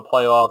into them in the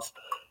playoffs.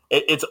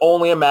 It's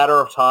only a matter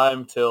of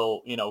time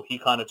till he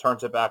kind of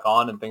turns it back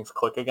on and things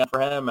click again for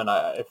him. And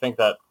I think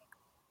that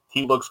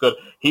he looks good.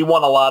 He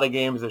won a lot of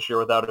games this year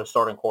without a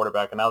starting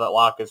quarterback, and now that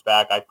Locke is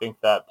back, I think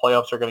that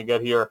playoffs are going to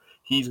get here.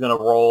 He's going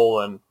to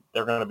roll, and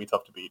they're going to be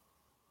tough to beat.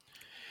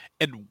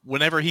 And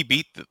whenever he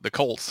beat the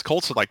Colts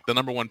are like the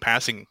number 1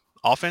 passing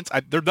offense.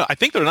 I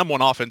think they're number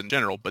 1 offense in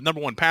general, but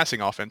number 1 passing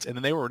offense, and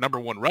then they were number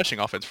 1 rushing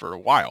offense for a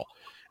while.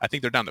 I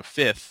think they're down to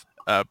 5th,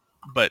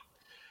 but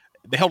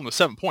they held them to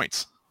 7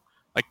 points.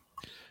 Like,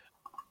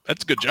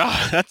 that's a good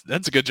job.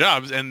 That's a good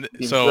job. And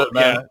so,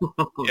 good,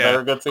 they're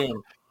a good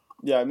team.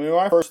 Yeah, I mean, when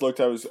I first looked,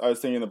 I was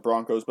thinking the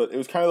Broncos, but it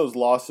was kind of those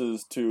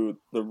losses to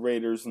the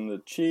Raiders and the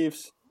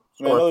Chiefs.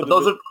 I mean, but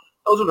those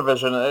are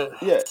division.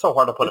 It's so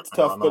hard to put it's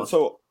tough. But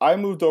so I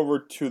moved over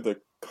to the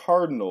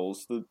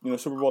Cardinals. The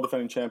Super Bowl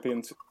defending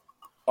champions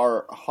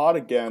are hot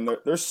again.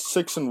 They're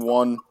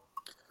 6-1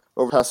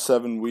 over the past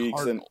 7 weeks,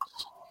 Cardinals.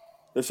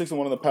 and they're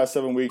 6-1 in the past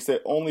 7 weeks. They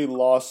only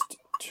lost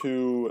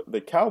to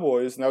the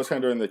Cowboys, and that was kind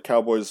of during the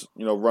Cowboys,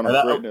 run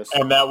of greatness.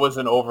 And that was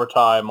an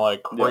overtime,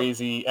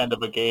 crazy end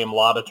of a game, a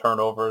lot of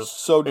turnovers.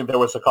 So I think there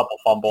was a couple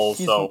fumbles.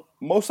 He's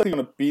most likely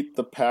going to beat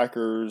the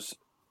Packers,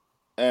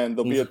 and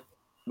there'll be a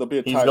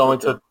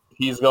tiebreaker.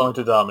 He's going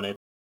to dominate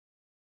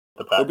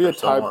the Packers. There'll be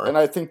a tie, and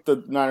I think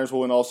the Niners will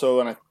win also,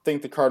 and I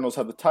think the Cardinals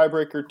have the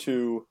tiebreaker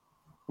to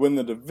win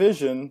the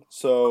division.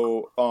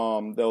 So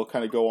they'll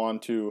kind of go on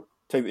to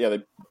take.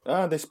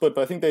 They split,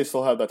 but I think they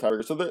still have that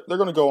tiebreaker. So they're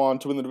going to go on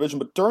to win the division.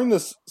 But during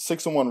this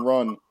 6-1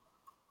 run,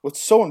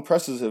 what's so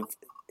impressive is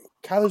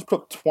Kyler's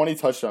put up 20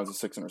 touchdowns and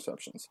 6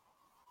 interceptions.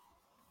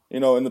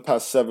 In the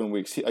past 7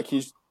 weeks,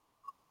 he's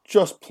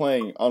just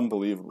playing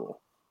unbelievable.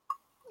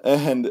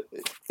 And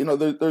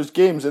there's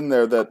games in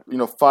there that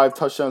 5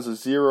 touchdowns to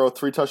 0,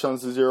 3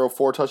 touchdowns to 0,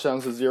 4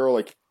 touchdowns to 0.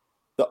 Like,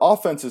 the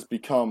offense has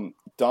become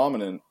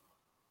dominant,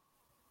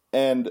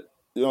 and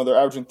they're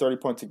averaging 30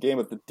 points a game.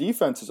 But the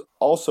defense is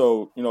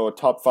also a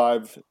top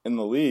 5 in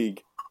the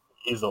league.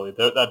 Easily,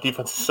 that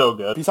defense is so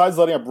good. Besides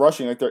letting up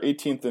rushing, like they're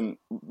 18th in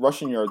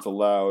rushing yards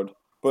allowed,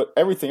 but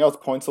everything else,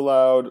 points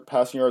allowed,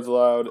 passing yards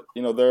allowed,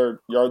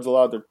 their yards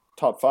allowed, they're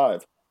top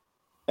 5.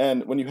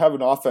 And when you have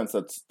an offense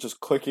that's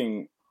just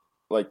clicking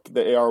like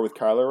they are with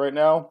Kyler right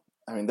now,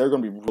 I mean, they're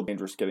going to be real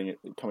dangerous coming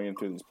in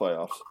through these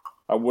playoffs.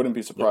 I wouldn't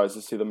be surprised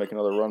to see them make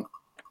another run.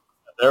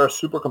 They're a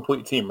super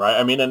complete team, right?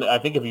 I mean, and I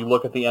think if you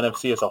look at the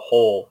NFC as a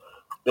whole,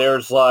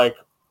 there's 3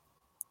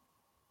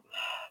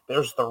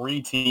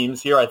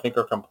 teams here I think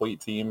are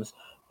complete teams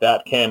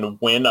that can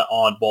win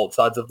on both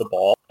sides of the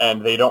ball,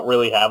 and they don't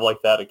really have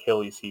that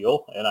Achilles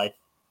heel. And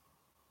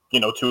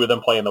 2 of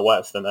them play in the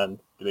West, and then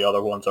the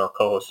other ones are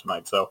co-hosts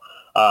tonight. So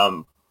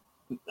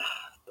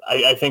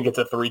I think it's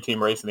a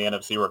 3-team race in the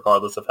NFC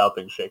regardless of how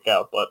things shake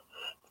out. But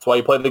that's why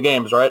you play the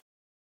games, right?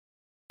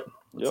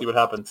 Let's see what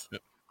happens.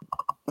 Yep.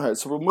 All right,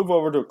 so we'll move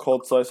over to a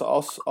cold slice.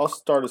 I'll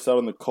start us out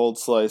on the cold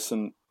slice.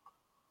 And,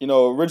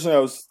 originally I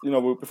was,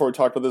 before we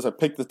talked about this, I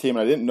picked the team,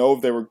 and I didn't know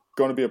if they were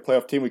going to be a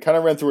playoff team. We kind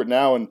of ran through it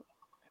now, and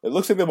it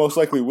looks like they most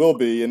likely will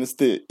be, and it's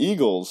the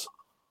Eagles.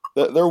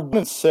 They're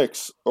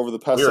 1-6 over the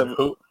past Weird.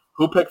 7.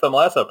 Who picked them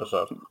last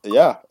episode?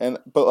 Yeah,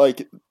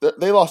 but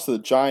they lost to the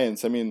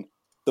Giants. I mean,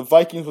 the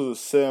Vikings was a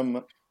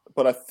sim,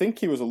 but I think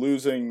he was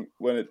losing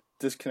when it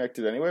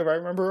disconnected anyway, if I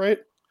remember right.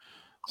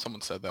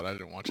 Someone said that. I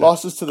didn't watch it.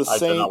 Losses to the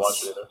Saints. I did not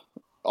watch it either.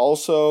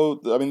 Also,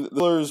 I mean, the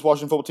Steelers,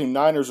 Washington football team,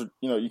 Niners,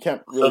 you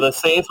can't really... So the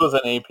Saints was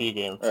an AP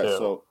game, too. Right,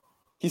 so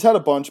he's had a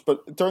bunch,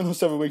 but during those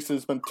 7 weeks,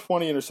 there's been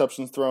 20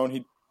 interceptions thrown.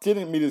 He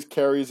didn't meet his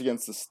carries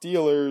against the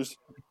Steelers,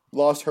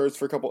 lost Hurts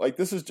for a couple...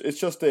 it's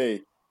just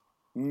a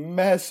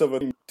mess of a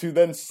team to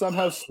then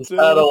somehow He's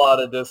had a lot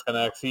of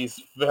disconnects. He's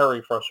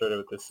very frustrated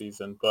with this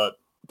season, but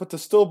to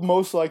still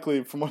most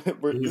likely, from what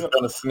he's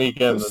going to sneak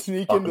into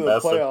the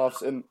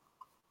playoffs, and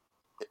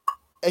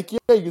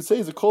yeah, you could say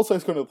he's a cold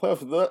slice going to the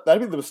playoffs.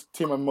 That'd be the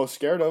team I'm most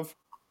scared of.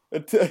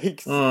 It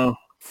takes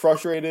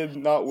frustrated,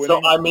 not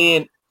winning. So I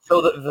mean,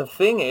 the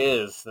thing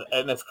is,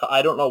 and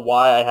I don't know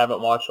why I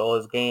haven't watched all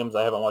his games.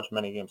 I haven't watched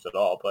many games at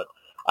all, but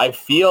I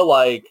feel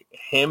like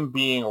him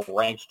being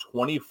ranked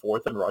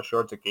 24th in rush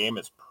yards a game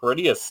is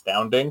pretty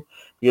astounding.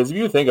 Because if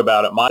you think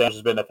about it, Montez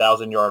has been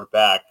 1,000-yard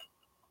back.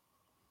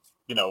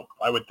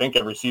 I would think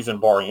every season,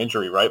 barring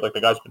injury, right? Like,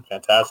 the guy's been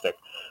fantastic.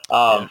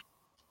 I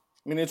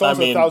mean, it's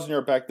also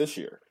 1,000-yard back this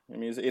year. I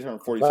mean, he's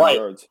 842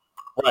 yards.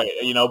 Right,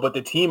 but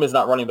the team is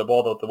not running the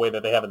ball the way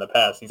that they have in the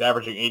past. He's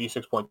averaging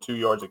 86.2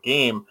 yards a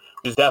game,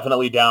 which is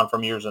definitely down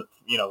from years,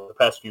 the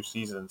past few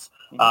seasons.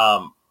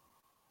 And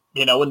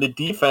the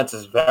defense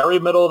is very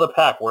middle of the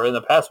pack, where in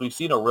the past we've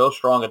seen a real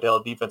strong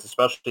Adele defense,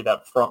 especially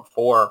that front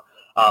four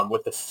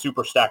with the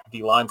super stacked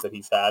D-lines that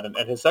he's had, and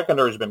his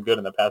secondary has been good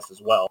in the past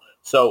as well.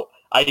 So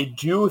I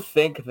do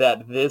think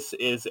that this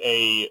is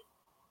a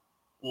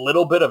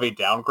little bit of a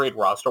downgrade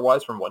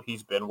roster-wise from what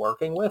he's been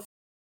working with.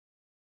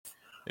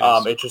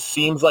 It just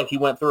seems like he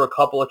went through a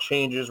couple of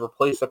changes,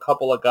 replaced a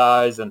couple of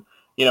guys, and,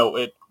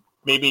 it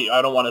maybe,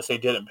 I don't want to say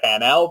didn't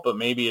pan out, but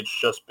maybe it's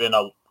just been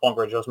a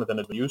longer adjustment than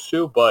it's been used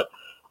to. But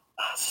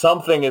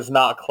something is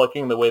not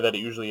clicking the way that it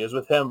usually is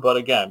with him. But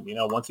again,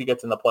 once he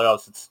gets in the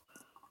playoffs, it's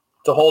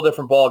a whole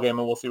different ballgame, and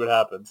we'll see what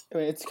happens. I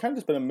mean, it's kind of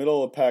just been a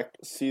middle-of-the-pack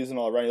season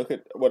all around. You look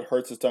at what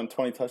Hurts has done,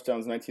 20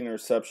 touchdowns, 19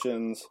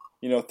 interceptions,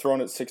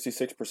 thrown at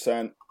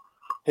 66%.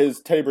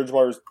 His Teddy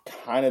Bridgewater's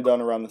kind of done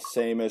around the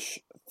same-ish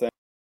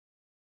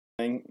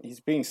thing. He's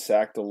being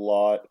sacked a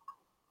lot.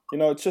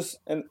 It's just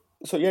 – and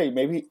so, yeah,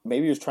 maybe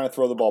he was trying to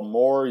throw the ball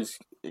more. He's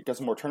got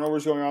some more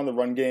turnovers going on in the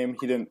run game.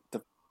 He didn't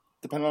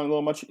depend on it a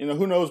little much.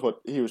 Who knows what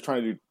he was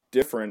trying to do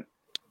different.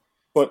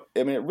 But,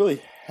 I mean, it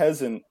really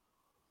hasn't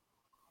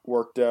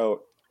worked out.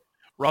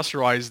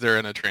 Roster-wise, they're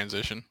in a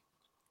transition.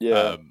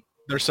 Yeah.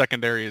 Their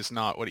secondary is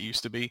not what it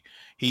used to be.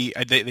 They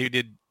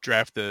did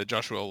draft the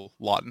Joshua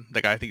Lawton.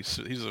 That guy, I think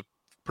he's a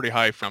pretty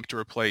high front to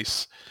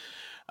replace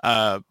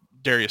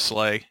Darius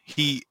Slay.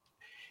 He's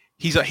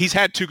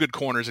had two good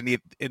corners, and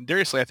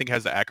Darius Slay, I think,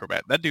 has the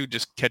acrobat. That dude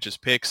just catches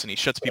picks and he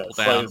shuts people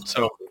down.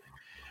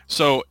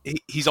 So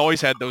he's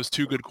always had those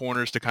two good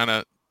corners to kind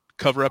of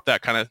cover up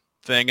that kind of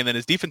thing. And then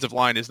his defensive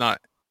line is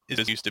not as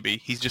it used to be.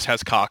 He just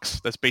has Cox.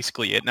 That's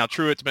basically it. Now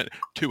Tuitt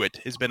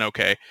has been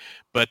okay,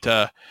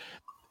 but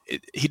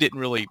he didn't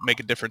really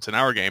make a difference in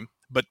our game.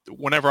 But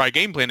whenever I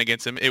game plan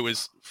against him, it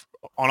was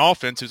on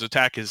offense. His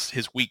attack is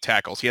his weak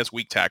tackles. He has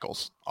weak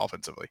tackles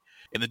offensively.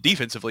 And then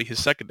defensively,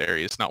 his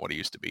secondary is not what it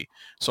used to be.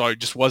 So I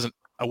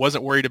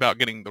wasn't worried about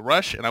getting the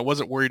rush, and I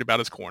wasn't worried about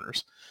his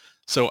corners.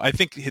 So I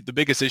think the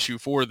biggest issue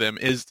for them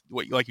is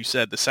like you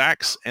said, the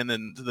sacks and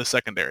then the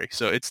secondary.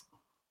 So it's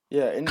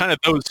kind of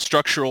those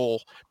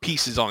structural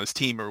pieces on his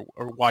team are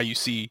why you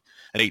see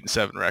an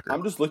 8-7 record.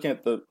 I'm just looking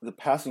at the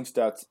passing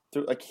stats.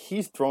 Like,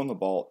 he's thrown the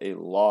ball a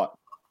lot.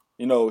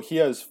 He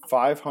has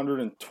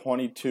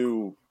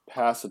 522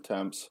 pass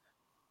attempts.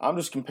 I'm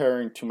just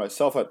comparing to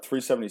myself at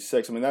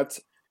 376. I mean, that's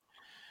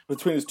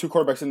between his two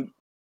quarterbacks, and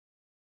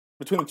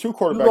between the two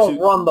quarterbacks, you don't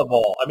run the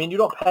ball. I mean, you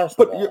don't pass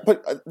the ball.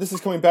 But this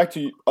is coming back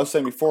to us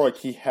saying before, like,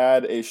 he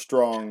had a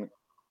strong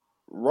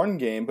run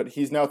game, but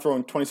he's now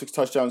throwing 26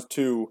 touchdowns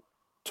to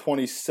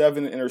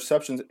 27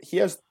 interceptions. He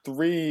has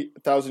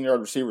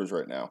 3,000-yard receivers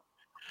right now.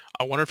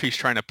 I wonder if he's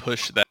trying to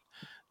push that.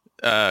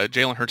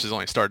 Jalen Hurts is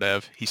only star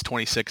dev. He's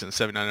 26 and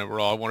 79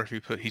 overall. I wonder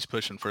if he's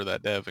pushing for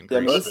that dev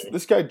increase. Yeah,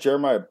 this guy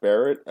Jeremiah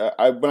Barrett.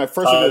 When I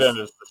first looked at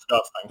his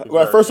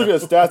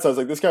stats, I was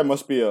like, this guy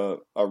must be a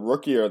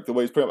rookie, or the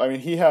way he's put up. I mean,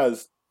 he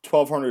has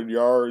 1,200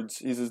 yards.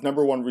 He's his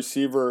number one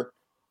receiver.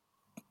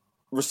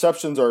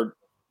 Receptions are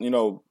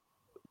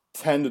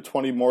 10 to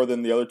 20 more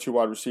than the other two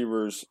wide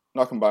receivers,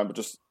 not combined, but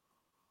just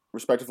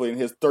respectively. And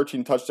he has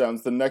 13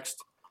 touchdowns. The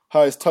next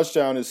highest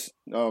touchdown is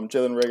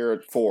Jalen Reagor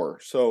at 4.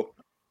 So.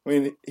 I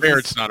mean,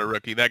 Barrett's not a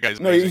rookie. That guy's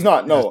amazing. No, he's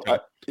not. No,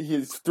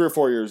 he's 3 or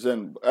 4 years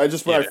in.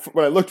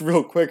 When I looked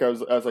real quick, I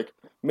was like,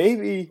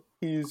 maybe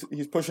he's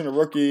pushing a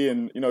rookie,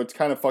 and it's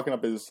kind of fucking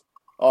up his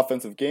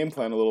offensive game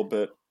plan a little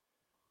bit.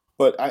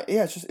 But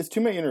it's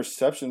too many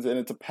interceptions, and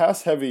it's a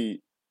pass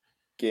heavy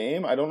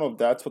game. I don't know if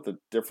that's what the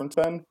difference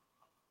been.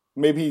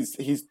 Maybe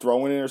he's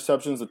throwing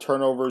interceptions, the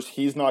turnovers.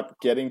 He's not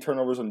getting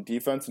turnovers on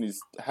defense, and he's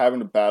having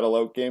to battle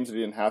out games that he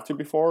didn't have to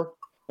before.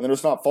 And they're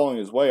just not falling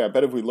his way. I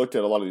bet if we looked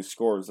at a lot of these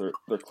scores,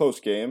 they're close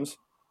games.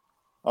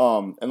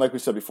 And like we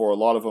said before, a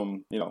lot of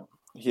them,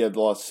 he had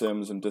lost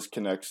sims and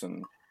disconnects,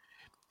 and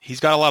he's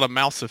got a lot of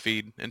mouths to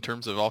feed in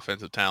terms of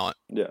offensive talent.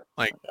 Yeah,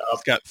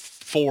 he's got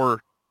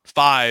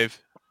 4-5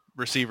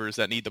 receivers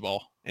that need the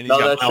ball, and he's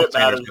got that shit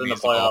matters in the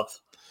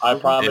playoffs. I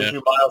promise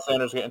you, Miles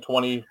Sanders getting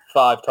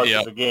 25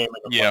 touches a game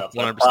in the playoffs.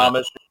 100%. I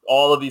promise you,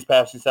 all of these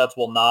passing stats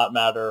will not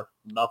matter.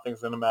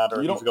 Nothing's going to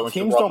matter.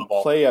 Teams don't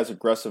play as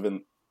aggressive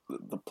in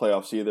the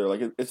playoffs either.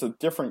 Like, it's a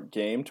different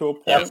game to a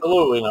point.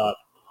 Absolutely not.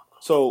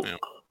 So,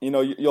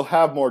 you'll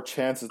have more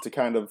chances to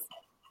kind of,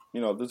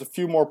 there's a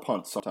few more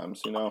punts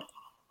sometimes,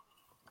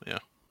 Yeah.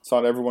 It's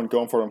not everyone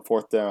going for it on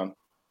 4th down.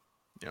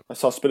 Yep. I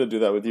saw Spitta do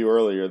that with you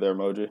earlier there,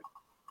 Moji.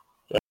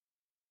 Yeah.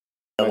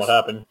 And what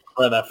happened?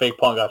 When that fake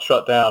punt got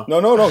shut down.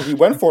 No. He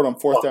went for it on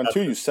 4th down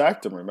too. You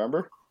sacked him,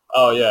 remember?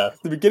 Oh, yeah.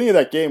 The beginning of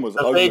that game was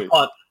ugly.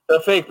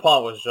 The fake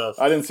punt was just...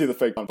 I didn't see the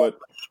fake punt, but...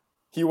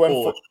 He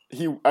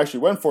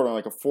actually went for it on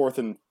like a 4th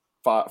and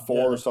 4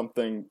 or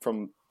something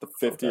from the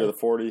 50 or the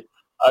 40.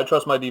 I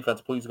trust my defense.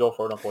 Please go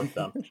for it on 4th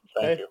down.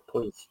 Thank you.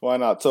 Please. Why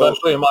not?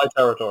 Especially in my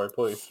territory,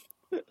 please.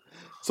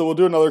 So we'll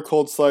do another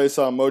cold slice.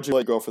 Moji, let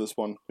you go for this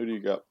one. Who do you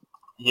got?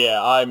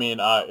 Yeah, I mean,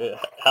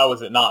 how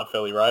is it not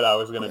Philly, right? I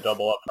was going to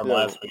double up from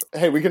last week.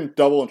 Hey, we can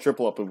double and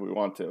triple up if we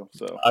want to.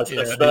 So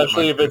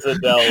Especially if it's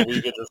Adele,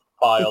 we could just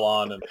pile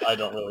on, and I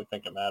don't really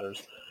think it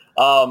matters.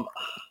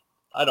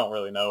 I don't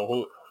really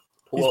know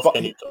who else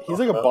can you talk he's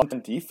like about? a bottom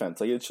 10 defense.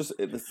 Like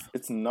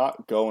it's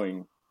not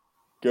going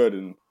good.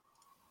 And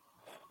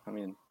I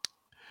mean,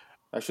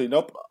 actually,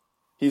 nope.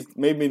 He's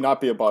made me not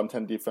be a bottom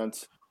 10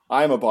 defense.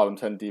 I'm a bottom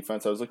 10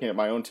 defense. I was looking at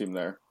my own team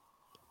there.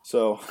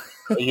 So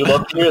You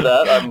love to hear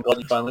that. I'm glad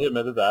you finally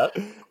admitted that.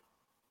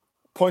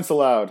 Points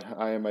allowed.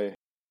 I am a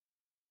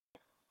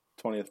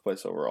 20th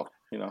place overall.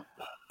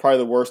 Probably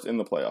the worst in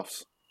the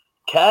playoffs.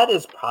 Cat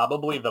is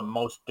probably the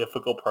most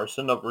difficult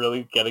person to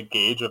really get a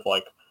gauge of,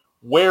 like,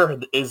 where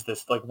is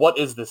this? Like, what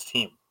is this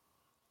team?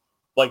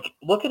 Like,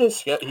 look at his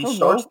schedule. He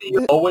starts the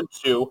year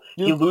 0-2.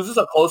 He loses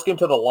a close game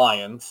to the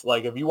Lions.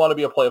 Like, if you want to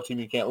be a playoff team,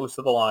 you can't lose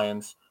to the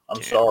Lions.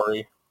 I'm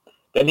sorry.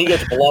 Then he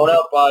gets blown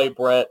out by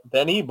Brett.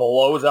 Then he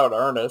blows out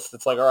Ernest.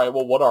 It's like, all right,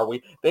 well, what are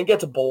we? Then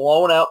gets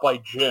blown out by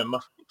Jim.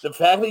 The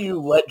fact that you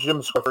let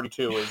Jim score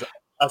 32 is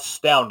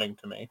astounding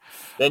to me.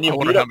 Then you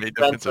beat up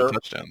Spencer.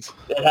 Touchdowns.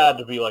 It had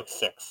to be like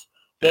 6.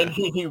 Then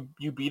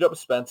you beat up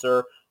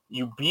Spencer.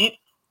 You beat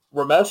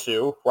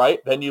Ramesu, right?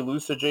 Then you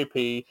lose to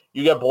JP.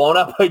 You get blown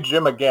out by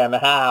Jim again.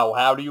 How?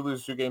 How do you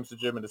lose 2 games to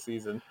Jim in a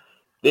season?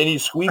 Then you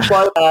squeak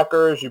by the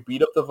Packers. You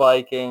beat up the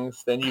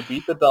Vikings. Then you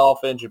beat the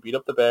Dolphins. You beat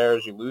up the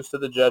Bears. You lose to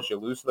the Jets. You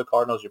lose to the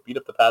Cardinals. You beat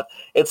up the Pats.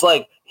 It's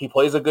like he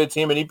plays a good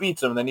team and he beats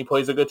them. Then he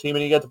plays a good team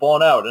and he gets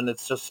blown out. And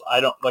it's just, I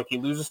don't, like, he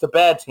loses to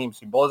bad teams.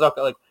 He blows out,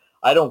 like,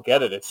 I don't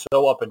get it. It's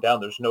so up and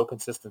down. There's no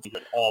consistency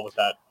at all with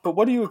that. But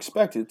what do you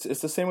expect?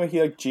 It's the same way he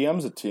like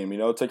GMs a team.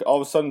 It's like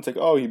all of a sudden it's like,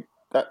 oh,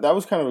 that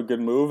was kind of a good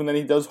move, and then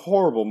he does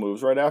horrible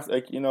moves right after.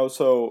 Like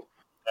so.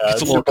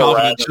 It's a little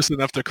confident, just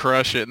enough to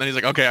crush it, and then he's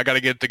like, okay, I got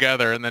to get it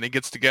together, and then he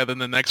gets together,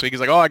 and the next week he's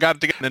like, oh, I got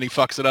it together, and then he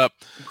fucks it up.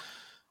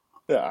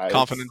 Yeah,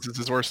 confidence is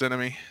his worst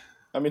enemy.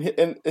 I mean,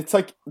 and it's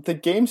like the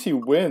games he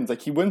wins,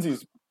 like he wins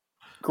these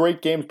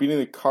great games, beating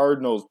the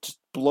Cardinals, just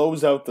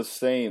blows out the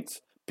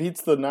Saints.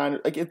 Beats the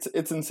Niners. Like it's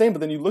insane. But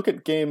then you look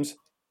at games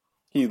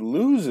he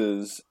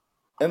loses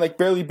and like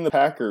barely beat the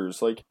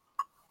Packers. Like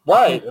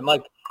right. And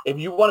like if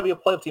you want to be a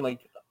playoff team, like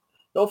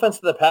no offense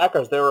to the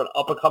Packers, they're an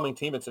up and coming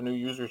team. It's a new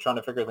user trying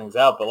to figure things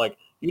out. But like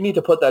you need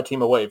to put that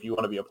team away if you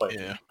want to be a playoff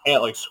team. You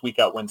can't like squeak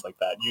out wins like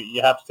that.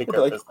 You have to take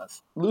care of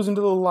business. Losing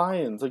to the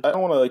Lions. Like I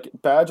don't want to like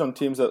badge on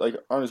teams that like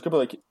aren't as good, but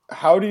like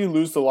how do you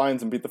lose to the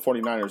Lions and beat the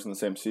 49ers in the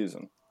same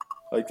season?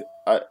 Like,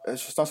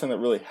 it's just not something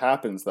that really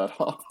happens that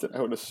often, I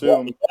would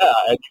assume. Yeah,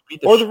 and you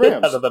beat the or the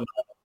Rams. Out of them.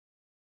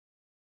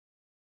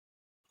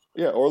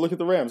 Yeah, or look at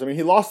the Rams. I mean,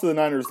 he lost to the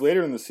Niners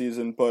later in the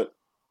season, but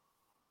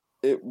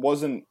it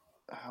wasn't...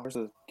 Where's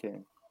the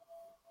game?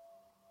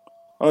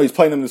 Oh, he's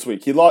playing them this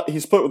week. He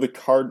split with the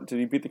Cardinals. Did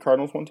he beat the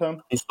Cardinals one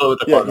time? He split with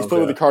the Cardinals. Yeah, he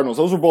split with the Cardinals.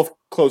 Those were both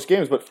close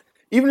games, but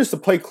even just to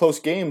play close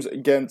games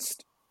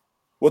against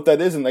what that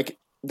is, and like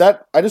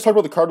that... I just talked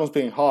about the Cardinals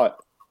being hot.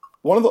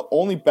 One of the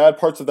only bad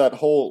parts of that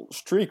whole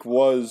streak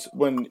was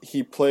when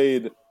he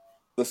played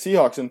the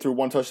Seahawks and threw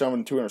 1 touchdown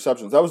and 2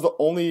 interceptions. That was the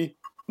only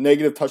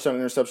negative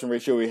touchdown-interception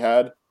ratio he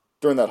had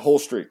during that whole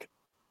streak.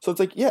 So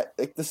it's like, yeah,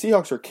 like the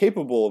Seahawks are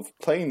capable of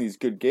playing these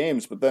good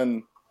games, but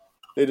then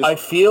they just... I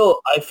feel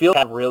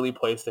that really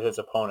plays to his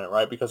opponent,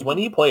 right? Because when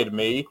he played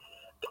me,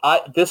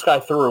 this guy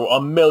threw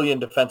a million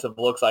defensive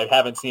looks I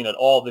haven't seen at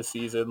all this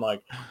season.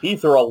 Like, he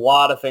threw a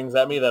lot of things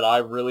at me that I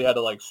really had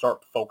to, like,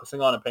 start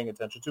focusing on and paying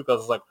attention to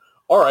because it's like,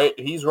 all right,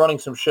 he's running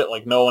some shit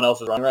like no one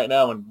else is running right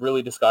now and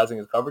really disguising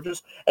his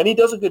coverages. And he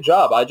does a good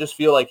job. I just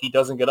feel like he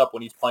doesn't get up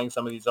when he's playing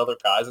some of these other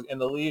guys in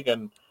the league.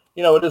 And,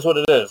 it is what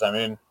it is. I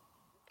mean,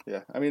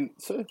 yeah, I mean,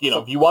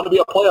 if you want to be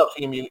a playoff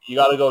team, you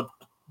got to go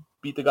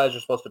beat the guys you're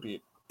supposed to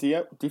beat.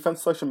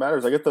 Defense selection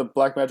matters. I get the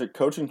Black Magic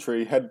coaching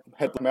tree. Had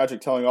Magic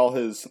telling all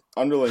his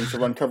underlings to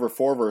run cover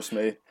 4 versus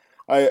me.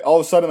 All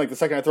of a sudden, like the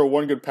second I throw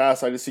one good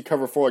pass, I just see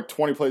cover 4 like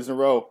 20 plays in a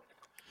row.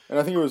 And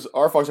I think it was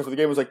our Fox after the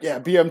game was like, yeah,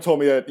 BM told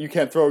me that you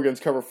can't throw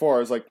against cover 4. I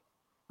was like,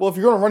 well, if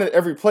you're going to run it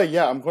every play,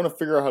 yeah, I'm going to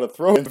figure out how to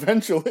throw it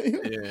eventually.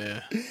 Yeah.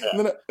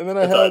 and then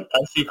I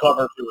see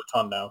cover 2 a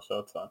ton now, so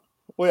it's fine.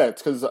 Well, yeah,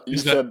 it's because you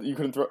said you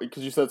couldn't throw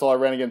because you said it's all I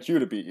ran against you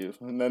to beat you,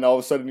 and then all of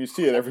a sudden you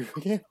see it every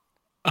weekend.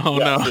 Oh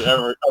no,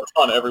 a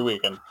ton every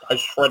week, and I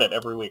shred it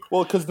every week.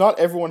 Well, because not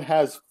everyone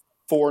has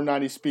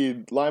 490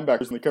 speed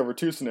linebackers in the cover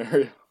 2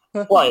 scenario.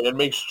 Right, it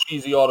makes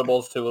cheesy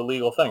audibles to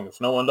illegal things.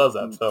 No one does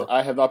that. So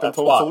I have not been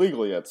told it's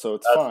illegal yet, so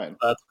it's fine.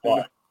 That's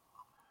why.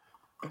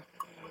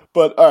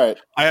 But all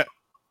right,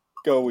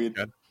 go Weed.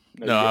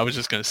 No, I was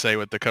just gonna say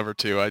with the cover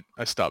 2,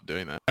 I stopped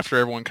doing that after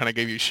everyone kind of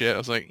gave you shit. I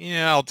was like,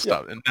 yeah, I'll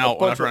stop. And now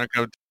when I run a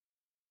cover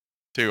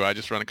 2, I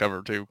just run a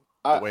cover 2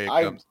 the way it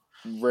comes.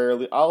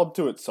 Rarely, I'll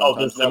do it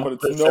sometimes, but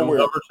it's nowhere.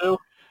 Cover 2?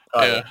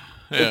 Yeah.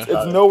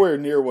 It's nowhere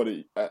near what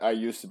I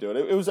used to do it.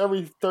 It was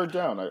every third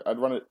down. I'd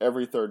run it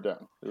every third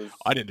down.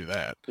 I didn't do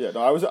that. Yeah,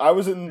 no, I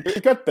was in.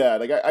 It got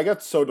bad. Like I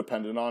got so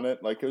dependent on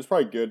it. Like it was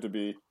probably good to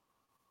be,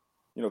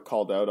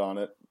 called out on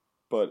it.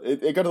 But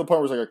it got to the point where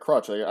it was like a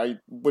crutch. Like I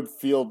would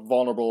feel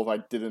vulnerable if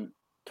I didn't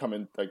come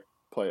in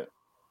play it.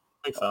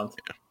 Makes sense.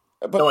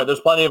 But Don't worry, there's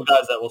plenty of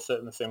guys that will sit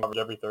in the same coverage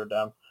every third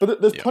down.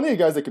 But there's plenty of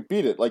guys that could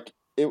beat it. Like,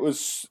 it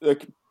was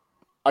like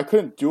I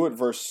couldn't do it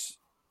versus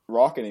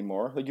Rock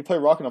anymore. Like, you play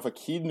Rock enough, like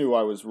he knew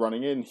I was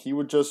running in, he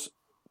would just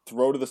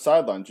throw to the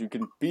sidelines. You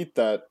can beat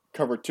that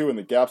cover 2 and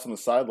the gaps on the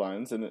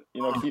sidelines, and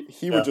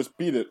he would just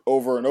beat it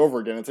over and over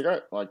again. It's like, all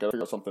right, well, I gotta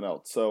figure out something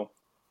else. So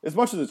as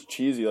much as it's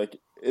cheesy, like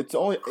it's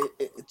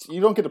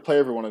you don't get to play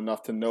everyone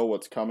enough to know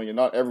what's coming, and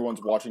not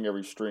everyone's watching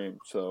every stream.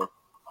 So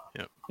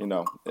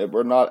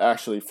we're not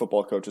actually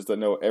football coaches that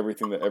know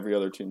everything that every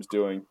other team's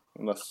doing,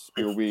 unless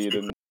you're Weed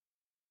and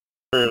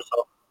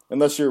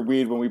unless you're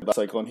Weed when we played the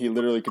cycle, and he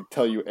literally could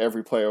tell you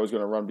every play I was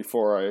going to run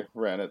before I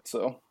ran it.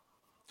 So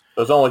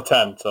there's only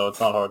 10, so it's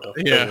not hard to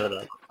figure it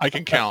out. I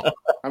can count.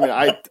 I mean,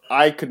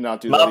 I could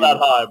not do not that. Not that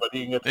high, but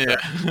he can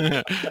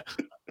get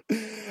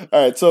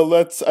All right, so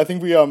I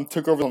think we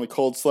took over on the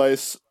cold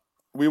slice.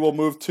 We will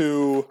move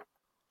to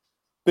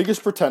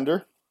biggest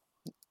pretender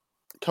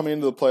coming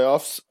into the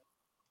playoffs.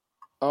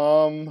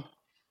 Moji,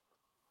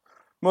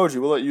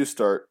 we'll let you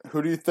start.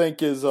 Who do you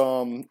think is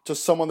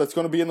just someone that's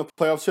going to be in the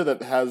playoffs here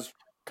that has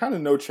kind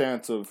of no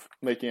chance of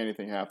making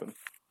anything happen?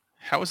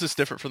 How is this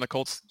different from the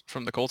cold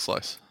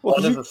slice?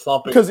 Well,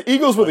 because the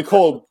Eagles were the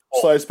cold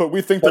slice, but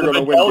we think they're going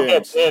to win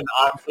games.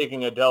 I'm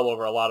taking Adele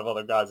over a lot of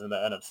other guys in the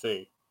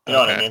NFC. You know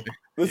what I mean?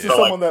 This is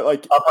someone that,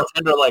 like... A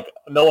pretender, like,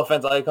 no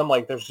offense, Icom,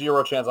 like, there's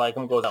zero chance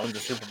Icom goes out and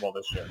wins the Super Bowl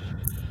this year.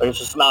 Like, it's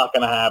just not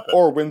going to happen.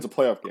 Or wins a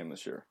playoff game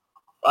this year.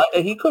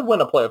 He could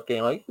win a playoff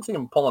game. Like, you can see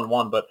him pulling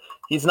one, but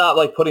he's not,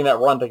 like, putting that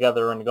run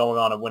together and going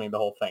on and winning the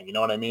whole thing. You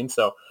know what I mean?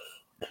 So...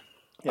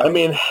 Yeah, I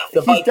mean,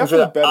 the Vikings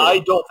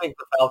I don't think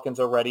the Falcons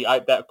are ready.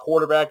 That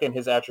quarterback and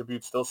his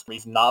attributes still,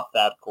 he's not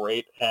that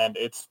great. And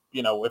it's,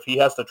 if he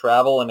has to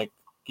travel and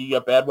he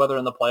get bad weather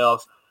in the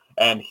playoffs,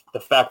 and the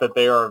fact that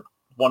they are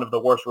one of the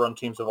worst run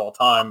teams of all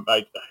time,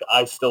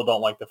 I still don't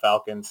like the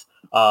Falcons.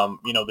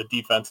 The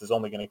defense is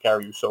only going to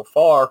carry you so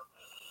far.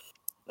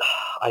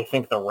 I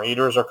think the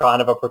Raiders are kind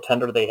of a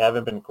pretender. They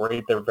haven't been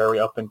great. They're very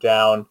up and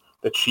down.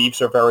 The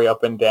Chiefs are very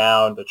up and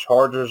down. The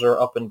Chargers are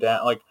up and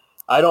down. Like,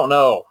 I don't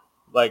know.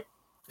 Like,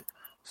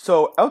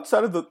 so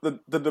outside of the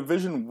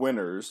division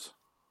winners,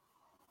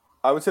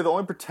 I would say the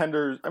only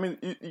pretenders. I mean,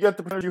 you got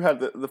the pretenders. You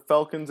had the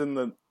Falcons and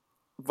the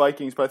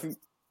Vikings, but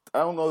I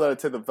don't know that I'd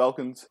say the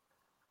Falcons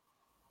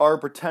are a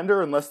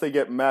pretender unless they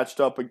get matched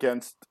up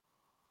against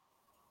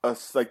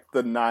us, like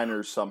the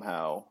Niners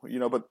somehow.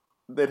 But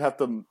they'd have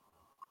to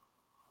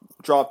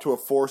drop to a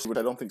 4 seed, which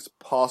I don't think is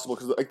possible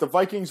because like the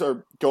Vikings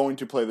are going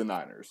to play the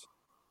Niners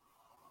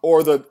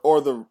or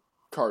the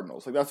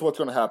Cardinals. Like, that's what's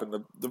going to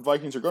happen. The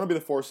Vikings are going to be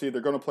the 4 seed.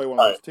 They're going to play one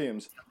of those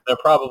teams. They're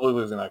probably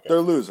losing that game.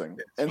 They're losing.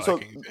 And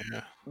Vikings,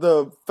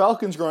 the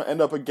Falcons are going to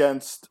end up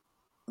against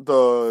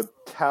the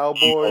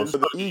Cowboys or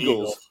the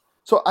Eagles.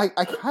 So I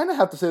kind of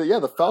have to say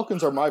that, the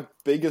Falcons are my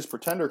biggest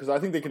pretender because I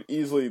think they can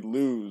easily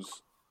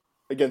lose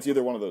against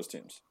either one of those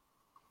teams.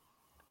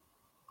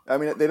 I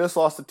mean, they just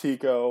lost to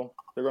Tico.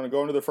 They're going to go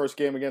into their first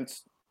game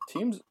against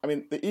teams. I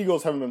mean, the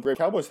Eagles haven't been great.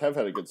 Cowboys have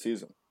had a good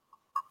season.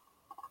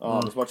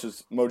 As much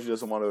as Moji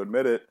doesn't want to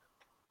admit it.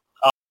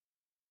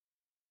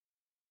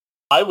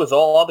 I was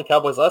all on the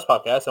Cowboys last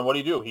podcast, and what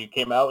do? He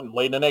came out and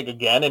laid an egg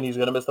again, and he's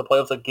going to miss the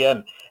playoffs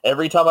again.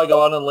 Every time I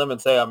go out on a limb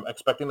and say I'm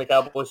expecting the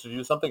Cowboys to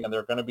do something and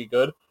they're going to be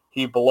good,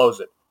 he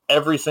blows it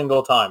every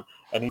single time.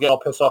 And he gets all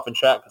pissed off in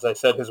chat because I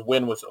said his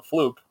win was a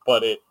fluke,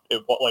 but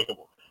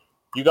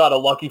you got a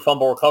lucky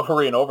fumble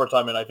recovery in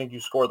overtime, and I think you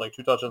scored like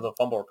 2 touchdowns on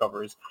fumble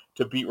recoveries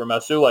to beat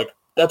Ramesu. Like,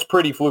 that's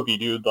pretty fluky,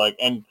 dude. Like,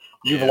 and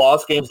you've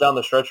lost games down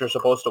the stretch you're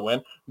supposed to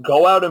win.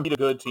 Go out and beat a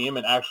good team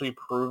and actually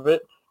prove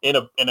it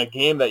in a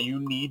game that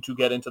you need to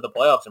get into the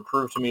playoffs and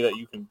prove to me that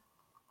you can,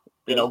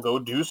 go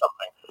do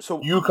something.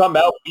 So you come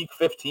out week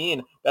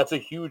 15, that's a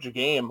huge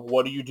game.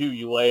 What do?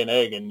 You lay an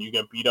egg and you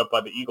get beat up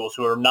by the Eagles,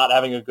 who are not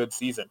having a good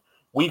season.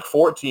 Week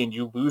 14,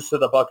 you lose to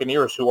the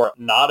Buccaneers, who are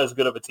not as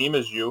good of a team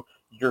as you.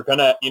 You're going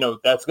to,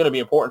 that's going to be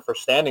important for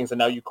standings, and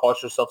now you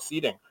cost yourself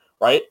seeding,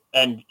 right?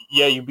 And,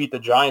 you beat the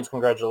Giants.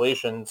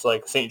 Congratulations.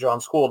 Like, St.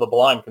 John's School of the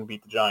Blind can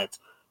beat the Giants.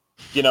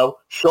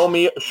 Show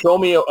me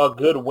a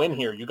good win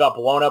here. You got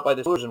blown out by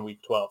the Steelers in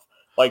week 12.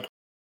 Like,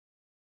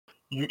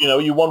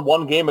 you won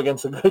one game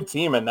against a good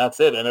team, and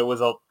that's it. And it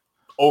was a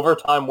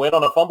overtime win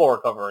on a fumble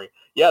recovery.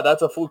 Yeah,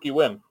 that's a fluky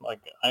win. Like,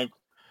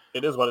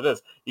 it is what it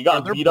is. You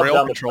got beat up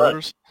down the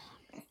stretch.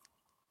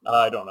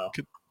 I don't know.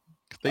 Could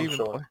they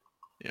even play?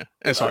 Yeah.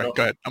 Sorry,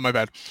 go ahead. Oh, my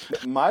bad.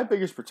 My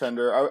biggest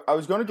pretender, I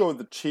was going to go with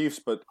the Chiefs,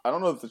 but I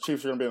don't know if the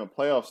Chiefs are going to be in the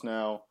playoffs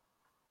now.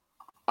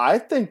 I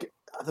think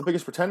the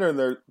biggest pretender,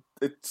 and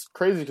it's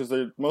crazy because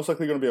they're most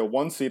likely going to be a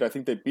 1 seed. I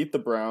think they beat the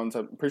Browns.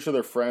 I'm pretty sure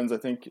they're friends. I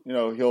think,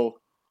 he'll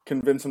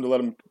convince them to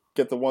let him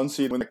get the 1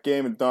 seed, win that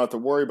game, and not have to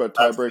worry about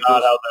tiebreakers. That's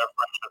not how their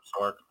friendships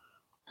work.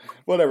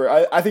 Whatever.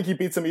 I think he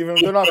beats them even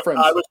if they're not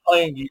friends. If I was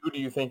playing you,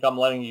 do you think I'm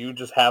letting you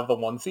just have the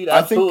 1 seed?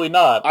 Absolutely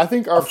not. I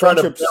think our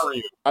friendships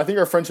are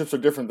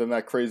different than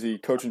that crazy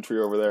coaching tree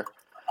over there.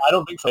 I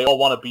don't think so. They all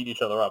want to beat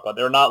each other up, but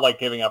they're not like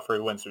giving out free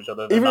wins to each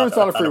other. Even if it's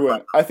not a free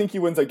win, I think he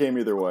wins that game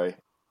either way.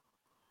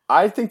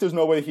 I think there's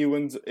no way he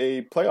wins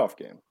a playoff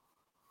game.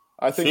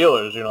 I think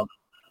Steelers, you know.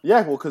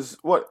 Yeah, well, because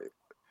what?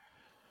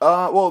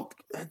 Well,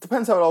 it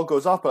depends how it all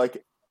goes off. But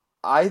like,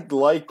 I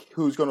like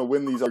who's going to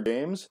win these other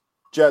games: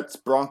 Jets,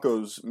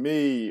 Broncos,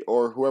 me,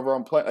 or whoever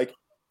I'm playing. Like,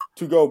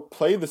 to go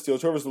play the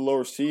Steelers, whoever's the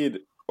lower seed,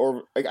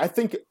 or like, I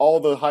think all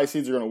the high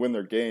seeds are going to win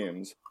their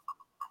games.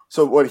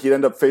 So what? He'd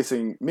end up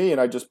facing me,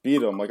 and I just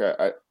beat him. Like,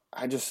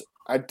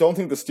 I don't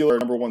think the Steelers are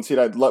number one seed.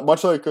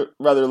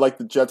 Rather like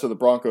the Jets or the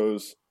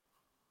Broncos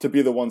to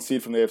be the one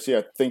seed from the AFC.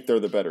 I think they're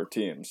the better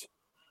teams.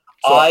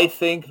 So, I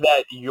think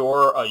that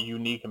you're a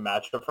unique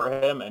matchup for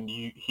him, and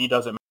he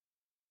doesn't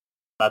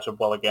match up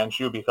well against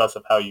you because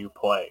of how you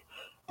play.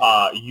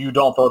 You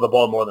don't throw the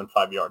ball more than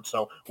 5 yards.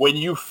 So when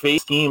you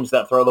face teams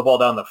that throw the ball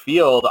down the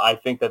field, I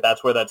think that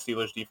that's where that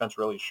Steelers defense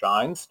really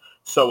shines.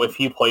 So if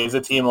he plays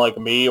a team like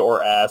me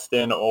or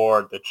Aston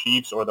or the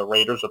Chiefs or the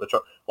Raiders or the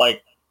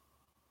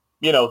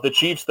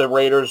Chiefs, the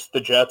Raiders,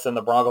 the Jets, and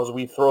the Broncos,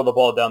 we throw the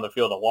ball down the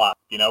field a lot.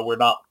 We're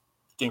not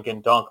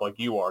stinking dunk like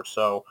you are.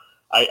 So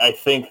I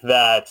think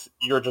that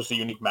you're just a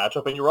unique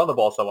matchup, and you run the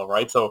ball so well,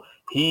 right? So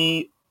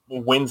he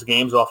wins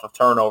games off of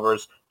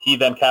turnovers. He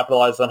then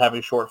capitalizes on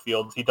having short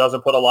fields. He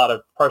doesn't put a lot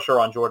of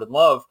pressure on Jordan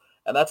Love,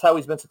 and that's how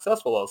he's been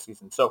successful all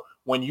season. So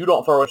when you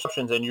don't throw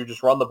interceptions and you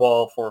just run the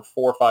ball for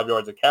 4 or 5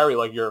 yards a carry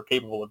like you're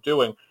capable of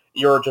doing,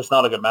 you're just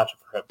not a good matchup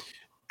for him.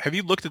 Have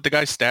you looked at the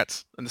guy's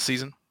stats in the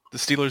season? The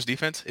Steelers'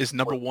 defense is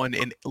number one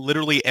in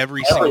literally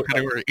every single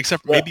category,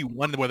 except for maybe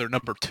one where they're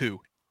number two.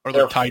 Or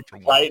they're tied for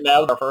one. Right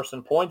now, they're first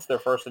in points, they're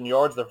first in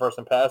yards, they're first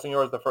in passing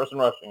yards, they're first in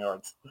rushing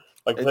yards.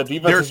 Like, the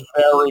defense is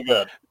very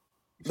good.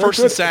 First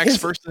in sacks,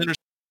 first in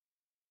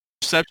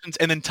interceptions,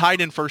 and then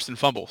tied in first in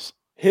fumbles.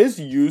 His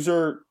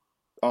user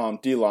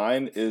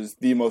D-line is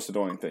the most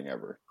annoying thing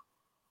ever.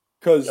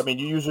 Because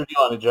user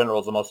D-line in general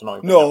is the most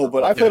annoying thing ever.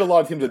 But I've played a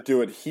lot of teams that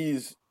do it.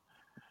 He's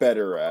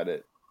better at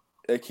it.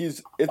 Like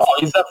he's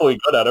definitely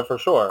good at it for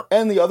sure.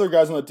 And the other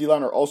guys on the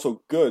D-line are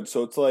also good.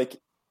 So it's like,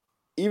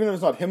 even if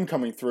it's not him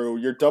coming through,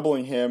 you're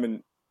doubling him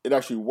and it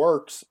actually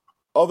works.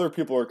 Other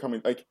people are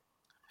coming. Like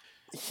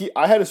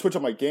I had to switch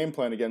up my game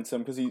plan against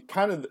him because he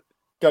kind of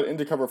got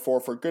into cover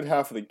 4 for a good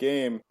half of the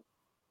game,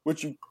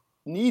 which you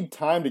need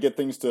time to get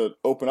things to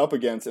open up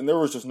against, and there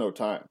was just no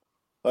time.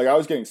 Like, I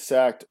was getting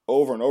sacked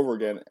over and over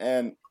again,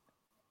 and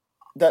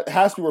that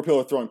has to be where people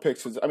are throwing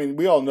picks. Because,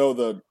 we all know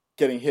the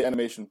getting hit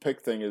animation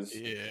pick thing is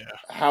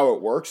how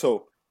it works.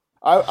 So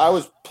I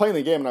was playing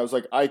the game, and I was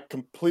like, I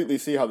completely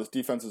see how this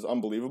defense is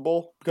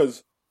unbelievable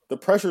because the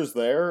pressure's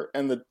there,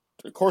 and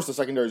of course the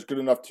secondary is good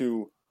enough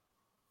to,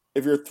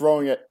 if you're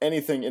throwing at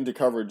anything into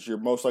coverage, you're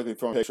most likely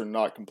throwing picks or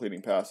not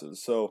completing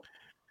passes. So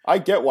I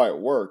get why it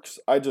works.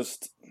 I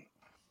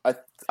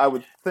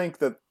would think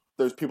that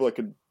there's people that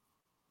could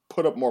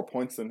put up more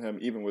points than him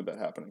even with that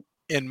happening.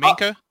 And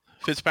Minkah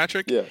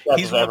Fitzpatrick,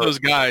 he's one of those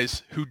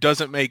guys who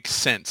doesn't make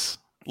sense.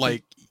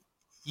 Like,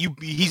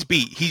 he's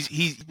beat.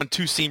 He's on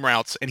 2 seam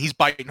routes, and he's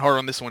biting hard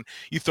on this one.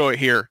 You throw it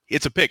here,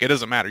 it's a pick. It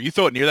doesn't matter. You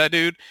throw it near that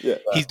dude,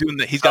 he's doing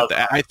the. He's got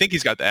the. I think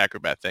he's got the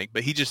acrobat thing,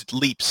 but he just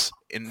leaps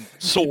and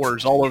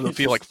soars all over the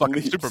field like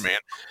fucking Superman.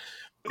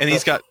 And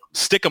he's got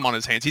stickum on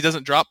his hands. He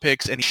doesn't drop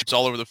picks, and he shoots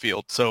all over the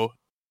field. So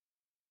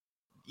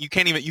you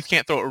can't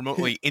throw it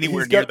remotely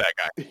anywhere near that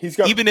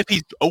guy. Even if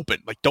he's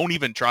open, like, don't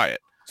even try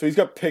it. So he's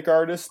got pick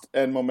artist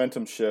and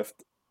momentum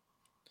shift.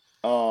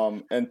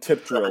 And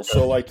tip drill.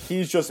 So, like,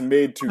 he's just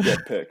made to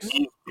get picks.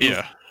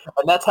 Yeah.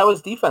 And that's how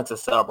his defense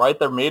is set up, right?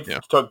 They're made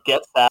to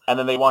get that, and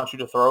then they want you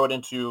to throw it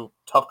into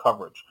tough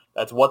coverage.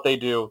 That's what they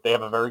do. They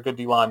have a very good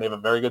D-line. They have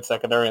a very good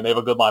secondary, and they have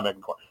a good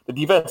linebacking core. The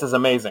defense is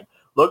amazing.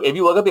 If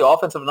you look at the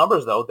offensive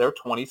numbers, though, they're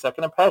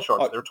 22nd in pass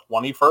yards. They're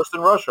 21st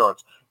in rush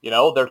yards. They're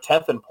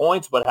 10th in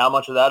points, but how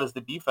much of that is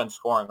the defense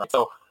scoring? Right?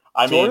 So,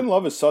 Jordan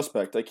Love is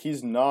suspect. Like,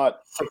 he's not...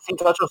 16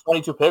 touchdowns,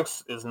 22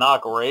 picks is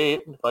not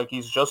great. Like,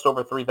 he's just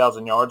over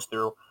 3,000 yards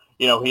through...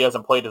 he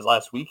hasn't played his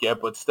last week yet,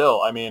 but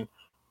still,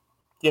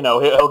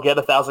 he'll get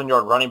a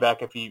 1,000-yard running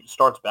back if he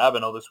starts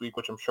Babineau this week,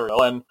 which I'm sure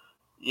he'll. And,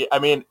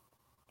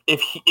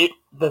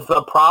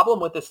 the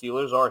problem with the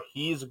Steelers are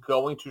he's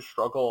going to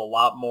struggle a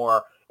lot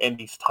more in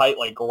these tight,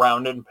 like,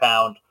 ground and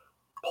pound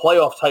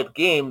playoff-type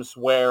games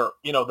where,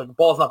 the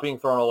ball's not being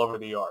thrown all over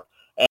the yard.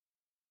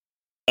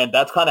 And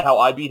that's kind of how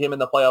I beat him in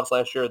the playoffs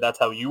last year. That's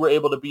how you were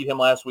able to beat him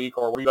last week,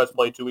 or where you guys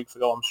played 2 weeks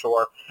ago, I'm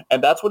sure.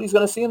 And that's what he's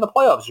going to see in the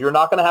playoffs. You're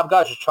not going to have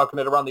guys just chucking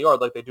it around the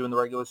yard like they do in the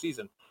regular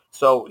season.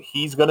 So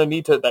he's going to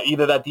need to,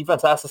 either that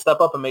defense has to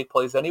step up and make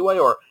plays anyway,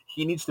 or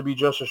he needs to be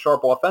just as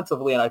sharp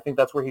offensively, and I think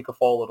that's where he could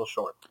fall a little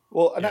short.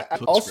 Well, and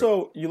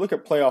you look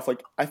at playoff,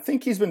 like, I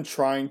think he's been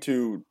trying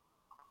to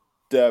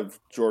dev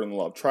Jordan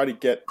Love, try to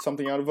get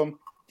something out of him.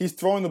 He's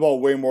throwing the ball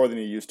way more than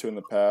he used to in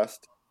the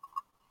past.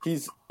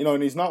 He's,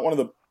 and he's not one of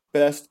the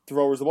best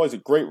throwers of the ball. He's a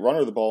great runner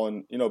of the ball,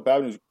 and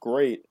Babineau's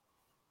great,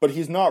 but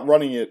he's not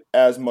running it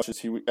as much as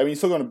he's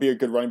still going to be a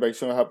good running back. He's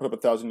going to have to put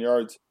up 1,000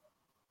 yards,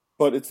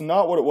 but it's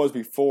not what it was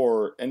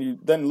before. And you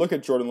then look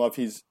at Jordan Love;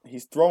 he's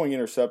throwing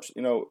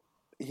interception.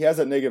 He has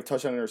that negative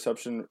touchdown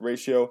interception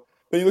ratio.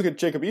 But you look at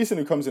Jacob Eason,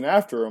 who comes in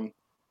after him,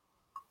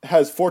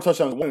 has 4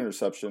 touchdowns, 1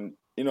 interception.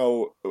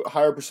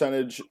 Higher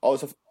percentage, all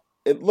this stuff.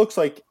 It looks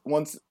like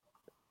once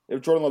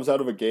if Jordan Love's out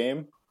of a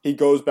game, he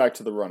goes back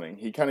to the running.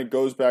 He kind of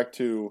goes back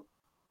to,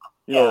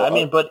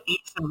 but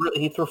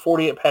he threw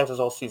 48 passes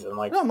all season.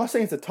 Like, no, I'm not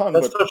saying it's a ton,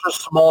 that's but such a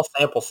small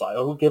sample size.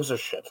 Who gives a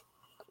shit?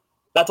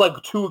 That's like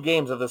 2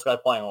 games of this guy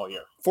playing all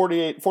year.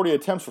 40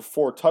 attempts for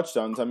 4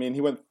 touchdowns. I mean,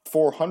 he went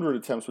 400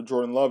 attempts with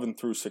Jordan Love and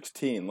threw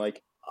 16.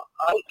 Like,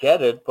 I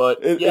get it,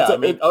 but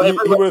everybody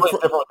plays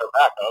different with their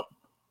backup.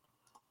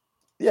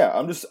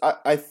 Yeah,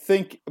 I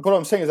think, what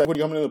I'm saying is that when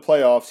you come into the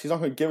playoffs, he's not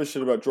going to give a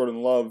shit about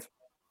Jordan Love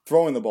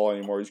throwing the ball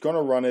anymore. He's going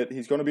to run it.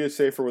 He's going to be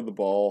safer with the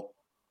ball.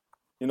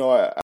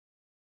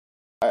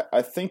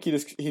 I think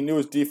he knew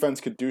his defense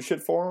could do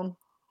shit for him.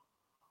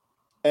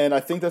 And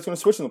I think that's going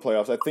to switch in the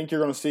playoffs. I think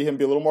you're going to see him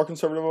be a little more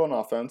conservative on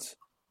offense.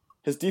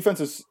 His defense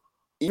is,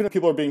 even if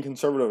people are being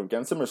conservative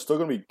against him, are still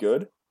going to be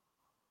good.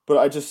 But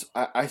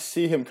I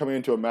see him coming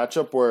into a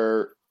matchup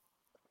where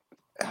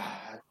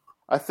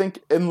I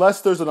think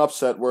unless there's an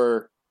upset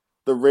where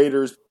the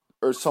Raiders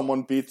or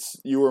someone beats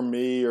you or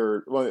me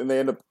and they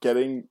end up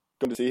going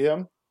to see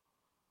him,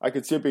 I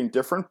could see it being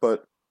different.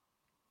 But,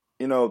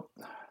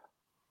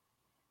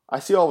 I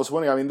see all of us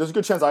winning. I mean, there's a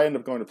good chance I end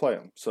up going to play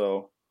him.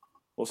 So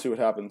we'll see what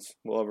happens.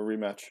 We'll have a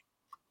rematch.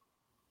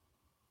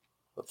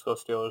 Let's go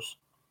Steelers.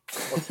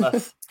 What's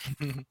next?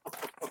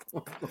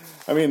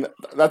 I mean,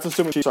 that's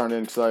assuming Chiefs aren't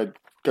in because I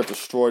got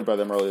destroyed by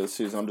them earlier this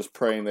season. I'm just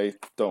praying they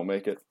don't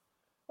make it.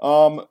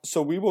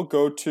 So we will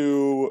go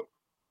to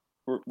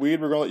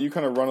Weed. We're going to let you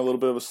kind of run a little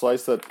bit of a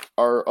slice that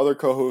our other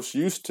co-hosts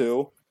used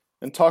to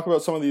and talk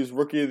about some of these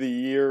Rookie of the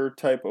Year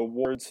type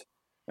awards.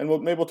 And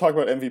maybe we'll talk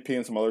about MVP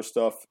and some other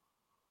stuff,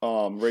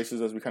 races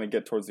as we kind of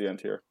get towards the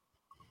end here.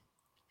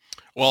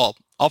 Well,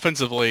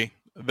 offensively,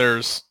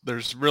 there's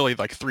really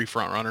like 3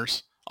 front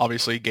runners.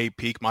 Obviously, Gabe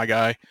Peak, my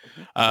guy.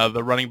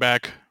 The running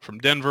back from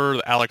Denver,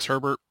 Alex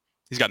Herbert.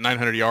 He's got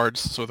 900 yards,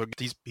 so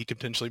he could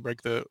potentially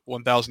break the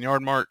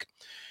 1,000-yard mark.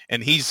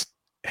 And he's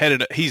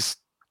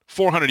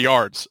 400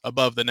 yards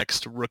above the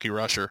next rookie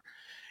rusher.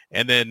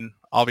 And then,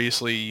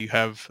 obviously, you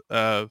have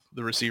the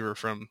receiver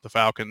from the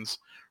Falcons,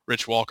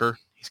 Rich Walker.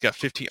 He's got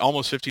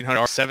almost 1,500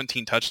 yards,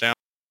 17 touchdowns.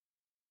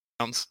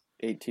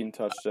 18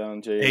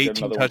 touchdowns. Jay,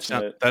 18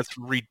 touchdowns. That's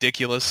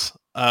ridiculous.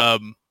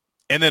 And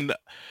then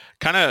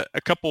kind of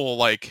a couple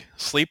like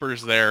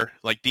sleepers there,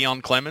 like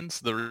Deion Clemens,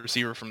 the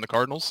receiver from the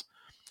Cardinals.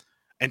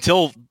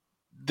 Until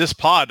this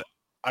pod,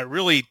 I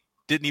really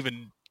didn't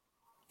even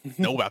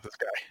know about this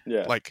guy.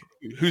 Yeah. Like,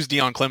 who's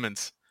Deion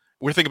Clemens?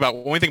 When we think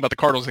about the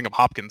Cardinals, we think of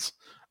Hopkins.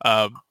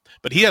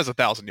 But he has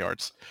 1,000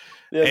 yards.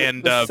 Yeah,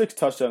 and the 6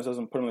 touchdowns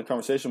doesn't put him in the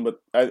conversation, but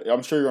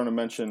I'm sure you're going to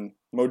mention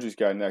Moji's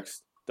guy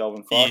next,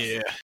 Delvin Fox.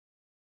 Yeah.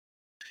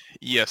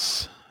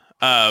 Yes.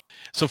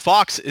 So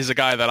Fox is a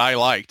guy that I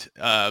liked.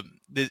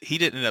 He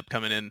didn't end up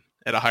coming in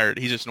at a higher.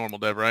 He's just normal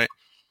dev, right?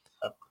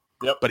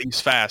 Yep. But he's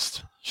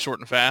fast, short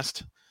and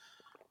fast.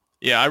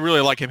 Yeah, I really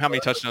like him. How many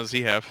touchdowns does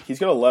he have? He's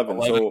got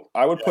 11, so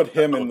I would put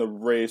him in the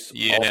race.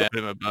 Yeah, also. put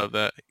him above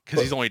that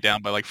because he's only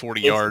down by like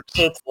 40 yards.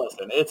 It's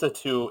a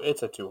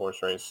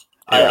 2-horse race.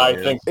 Yeah, I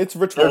think it's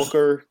Rich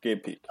Walker,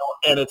 Gabe Peak,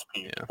 and it's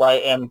Peak,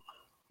 right? And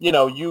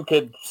you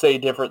could say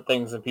different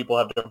things, and people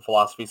have different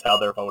philosophies how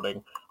they're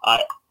voting.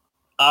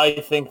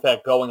 I think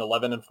that going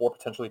 11-4,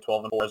 potentially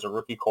 12-4 as a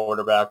rookie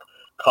quarterback,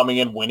 coming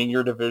in, winning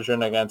your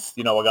division against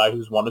a guy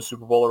who's won a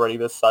Super Bowl already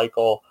this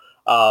cycle.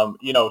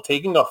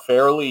 Taking a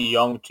fairly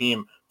young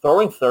team,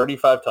 throwing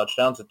 35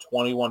 touchdowns at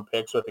 21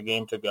 picks with a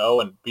game to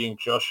go and being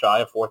just shy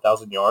of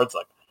 4,000 yards,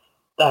 like,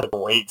 that's a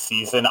great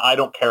season. I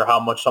don't care how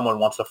much someone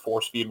wants to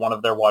force feed one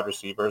of their wide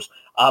receivers.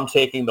 I'm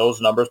taking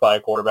those numbers by a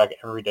quarterback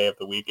every day of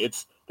the week.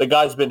 The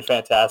guy's been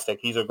fantastic.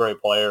 He's a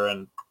great player,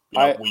 and we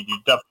definitely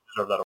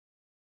deserve that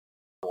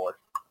award.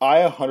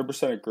 I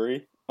 100%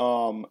 agree.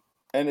 And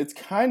it's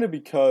kind of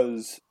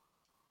because,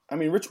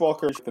 Rich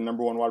Walker is the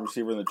number 1 wide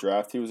receiver in the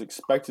draft. He was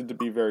expected to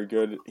be very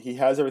good. He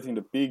has everything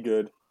to be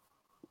good.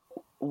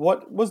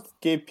 What was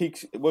Gabe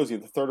Peak's, what was he,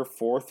 the 3rd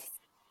or 4th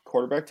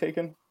quarterback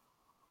taken?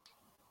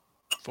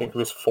 I think it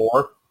was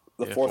 4.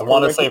 The 4th. I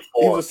want to say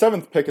 4. He was the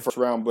 7th pick in the first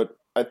round, but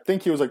I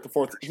think he was like the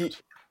 4th.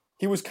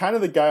 He was kind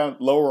of the guy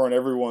lower on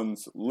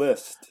everyone's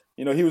list.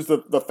 He was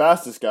the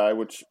fastest guy,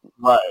 which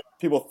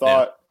people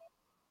thought. Yeah.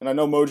 And I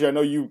know, Moji, I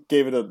know you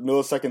gave it a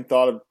millisecond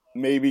thought of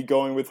maybe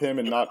going with him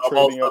and not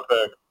trading up.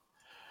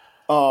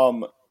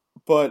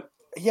 But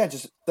yeah,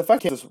 just the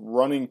fact that he's this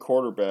running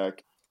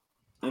quarterback,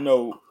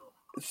 the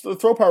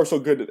throw power is so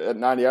good at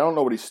 90. I don't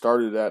know what he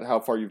started at, how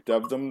far you've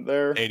devved him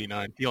there.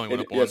 89. He only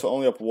went up 1. Yeah, so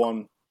only up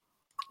 1.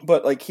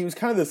 But like he was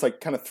kind of this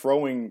like kind of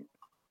throwing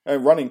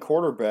and running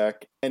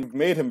quarterback, and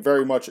made him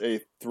very much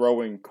a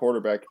throwing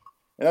quarterback.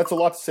 And that's a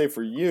lot to say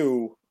for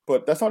you,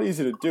 but that's not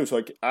easy to do. So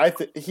like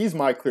he's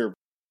my clear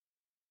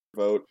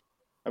vote.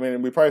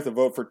 We probably have to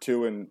vote for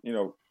 2, and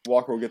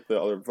Walker will get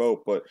the other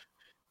vote, but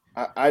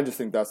I just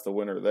think that's the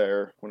winner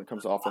there when it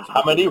comes to offensive.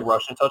 How many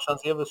rushing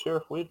touchdowns do you have this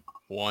year, Weed?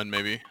 1,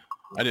 maybe.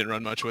 I didn't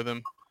run much with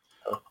him.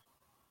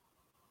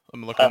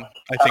 I'm looking.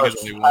 I think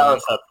it's only 1. I had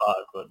 5,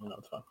 but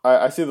it's fine.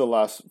 I see the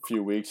last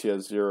few weeks he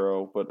has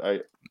 0, but I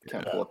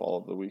can't pull up all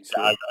of the weeks.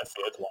 Yeah, I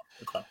see it's 1.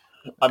 It's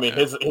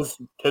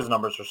fine. His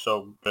numbers are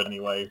so good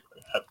anyway.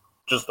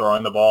 just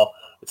throwing the ball,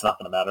 it's not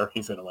going to matter.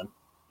 He's going to win.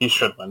 He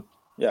should win.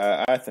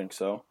 Yeah, I think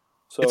so.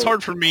 So it's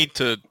hard for me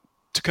to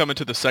come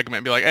into the segment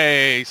and be like,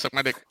 hey, suck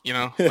my dick,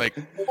 like.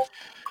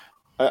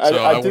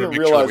 I didn't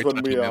realize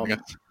when we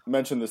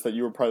mentioned this that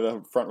you were probably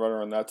the front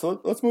runner on that.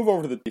 So let's move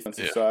over to the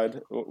defensive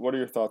side. What are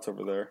your thoughts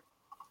over there?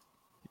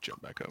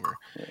 Jump back over.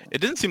 Yeah.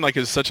 It didn't seem like it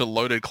was such a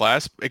loaded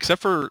class,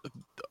 except for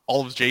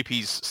all of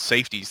JP's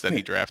safeties that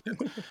he drafted.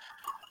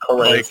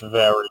 Correa is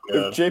very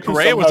good.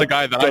 Correa was a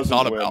guy that I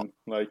thought about.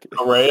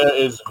 Correa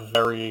is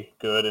very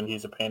good, and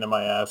he's a pain in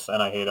my ass,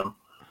 and I hate him.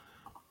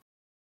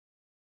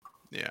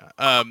 Yeah.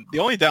 The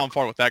only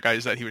downfall with that guy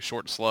is that he was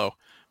short and slow,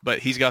 but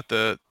he's got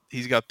the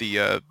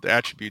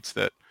attributes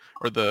that,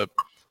 or the,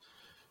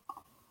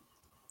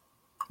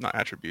 not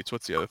attributes,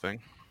 what's the other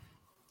thing?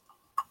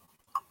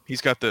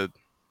 He's got the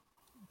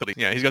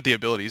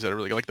abilities that are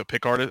really good, like the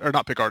pick artist, or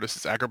not pick artist,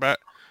 it's acrobat.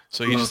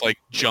 So he just like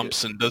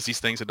jumps and does these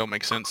things that don't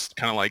make sense,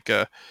 kind of like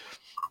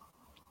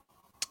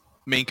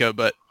Minka,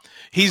 but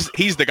he's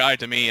the guy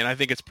to me, and I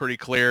think it's pretty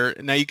clear.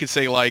 Now you could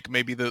say like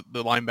maybe the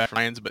linebacker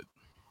Lions, but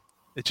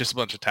it's just a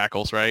bunch of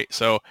tackles, right?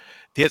 So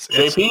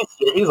JP's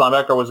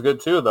linebacker was good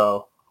too,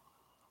 though.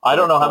 I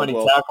don't know how many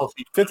tackles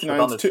he 59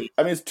 on this.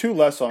 I mean, it's two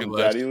less on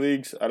Daddy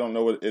Leagues. I don't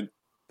know what it.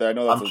 I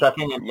know that's I'm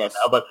checking it now,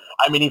 but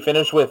I mean, he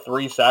finished with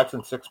 3 sacks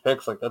and 6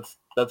 picks. Like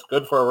that's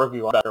good for a rookie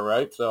linebacker,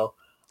 right? So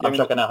I'm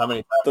checking out how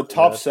many. The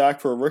top sack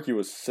for a rookie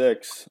was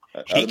 6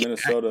 out of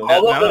Minnesota.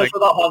 Although finished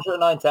with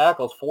 109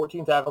 tackles,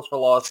 14 tackles for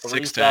loss,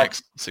 3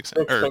 sacks, 6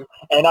 picks.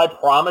 And I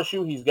promise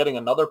you, he's getting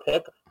another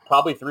pick,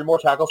 probably 3 more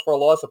tackles for a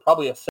loss, and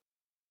probably a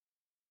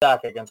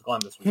sack against Glenn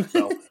this week.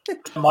 So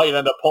he might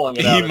end up pulling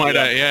it out. He might.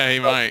 He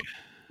might.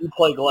 You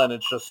play Glenn,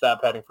 it's just stat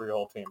padding for your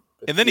whole team.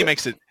 And then he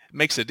makes it.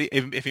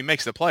 If he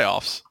makes the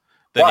playoffs,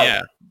 then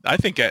yeah, I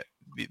think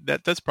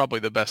that's probably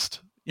the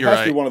best. You're right.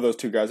 Has to be one of those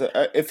two guys.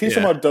 If he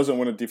somehow doesn't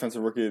win a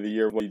Defensive Rookie of the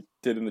Year, what he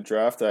did in the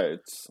draft,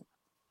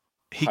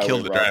 he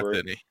killed the draft,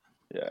 didn't he?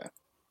 Yeah,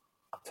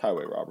 it's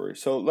highway robbery.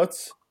 So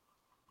let's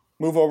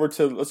move over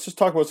to let's just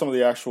talk about some of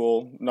the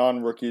actual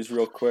non-rookies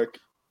real quick.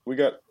 We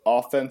got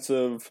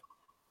Offensive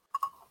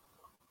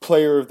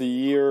Player of the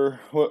Year.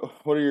 What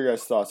are your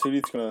guys' thoughts? Who do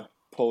you think's going to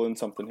pull in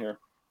something here?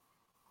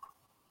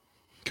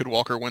 Could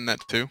Walker win that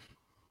too?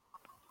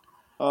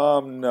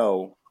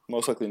 No,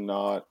 most likely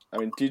not. I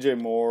mean, DJ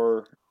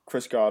Moore,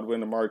 Chris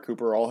Godwin, Amari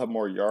Cooper all have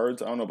more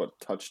yards. I don't know about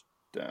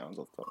touchdowns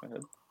off the top of my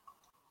head.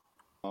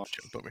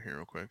 Jump over here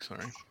real quick.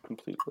 Sorry.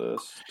 Complete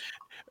list.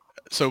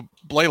 So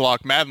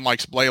Blaylock, Madden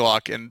likes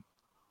Blaylock, and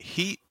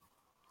he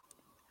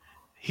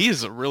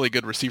is a really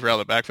good receiver out of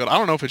the backfield. I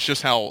don't know if it's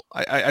just how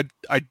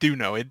I do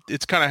know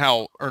it's kind of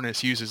how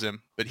Ernest uses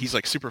him, but he's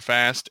like super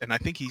fast, and I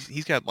think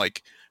he's got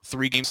like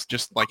 3 games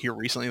just like here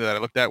recently that I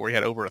looked at where he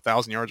had over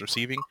 1,000 yards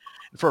receiving,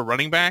 and for a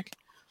running back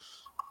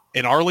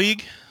in our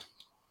league,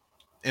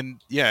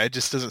 and yeah, it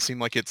just doesn't seem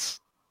like it's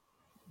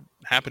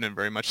happening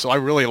very much. So I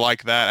really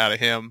like that out of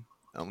him.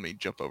 Now, let me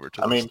jump over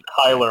to. Kyler.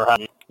 Kyler.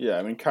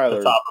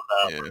 The top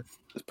of that. Yeah.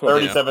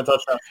 37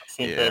 touchdowns,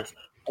 16 picks.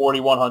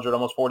 4,100,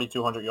 almost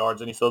 4,200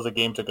 yards, and he still has a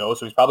game to go,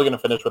 so he's probably going to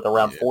finish with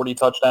around 40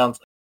 touchdowns.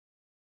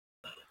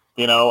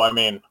 He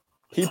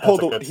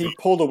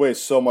pulled away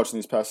so much in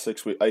these past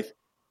 6 weeks.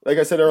 Like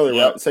I said earlier,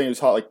 when I was saying he was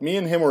hot, like me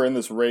and him were in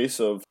this race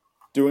of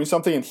doing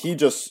something, and he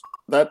just,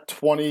 that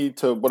 20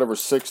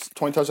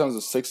 touchdowns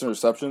to 6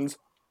 interceptions,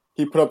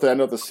 he put up the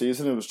end of the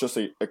season. It was just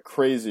a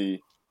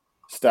crazy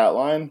stat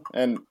line,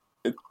 and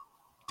it's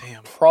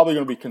probably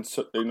going to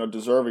be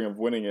deserving of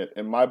winning it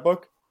in my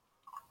book.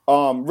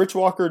 Rich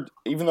Walker,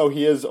 even though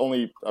he is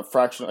only a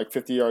fraction, like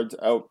 50 yards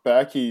out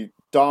back, he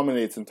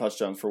dominates in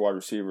touchdowns for wide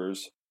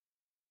receivers.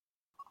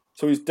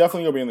 So he's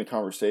definitely going to be in the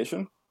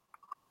conversation.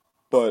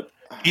 But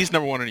he's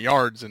number 1 in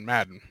yards in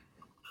Madden.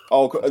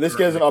 Oh, this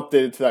guy hasn't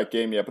updated to that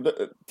game yet.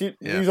 But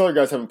these other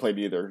guys haven't played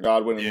either.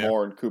 Godwin and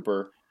Moore and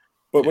Cooper.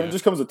 But when it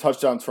just comes to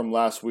touchdowns from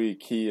last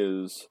week, he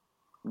is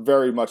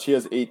very much. He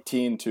has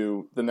 18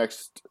 to the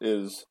next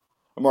is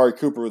Amari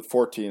Cooper with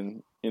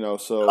 14.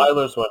 So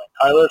Kyler's winning.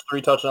 Kyler's 3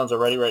 touchdowns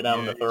already right now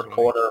in the third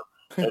quarter.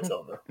 It's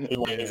over.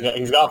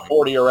 He's got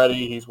 40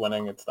 already. He's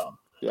winning. It's done.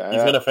 Yeah,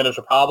 he's going to finish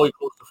probably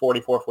close to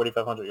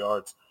 4,500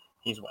 yards.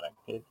 He's winning.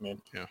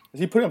 Is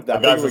he putting up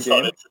that big of a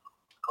game?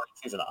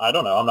 Season. I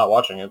don't know. I'm not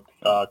watching it.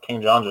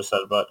 King John just said,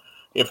 but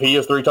if he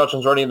has 3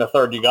 touchdowns already in the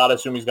third, you got to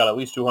assume he's got at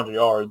least 200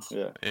 yards.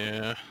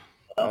 Yeah.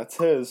 That's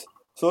his.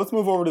 So let's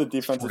move over to the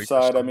defensive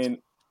side. I mean,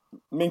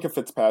 Minkah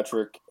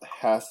Fitzpatrick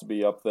has to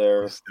be up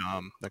there.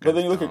 But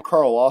then you look at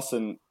Carl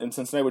Lawson in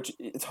Cincinnati, which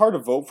it's hard to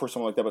vote for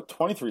someone like that, but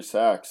 23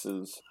 sacks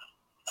is...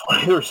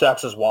 23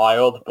 sacks is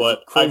wild,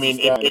 but I mean,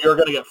 if you're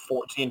going to get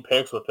 14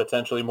 picks with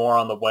potentially more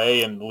on the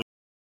way and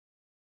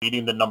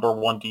leading the number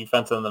 1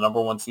 defense and the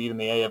number 1 seed in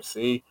the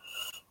AFC,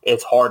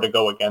 it's hard to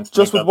go against.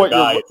 Just with what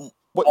your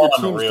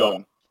team's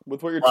done.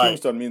 With what your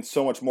team's done means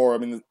so much more. I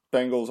mean, the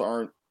Bengals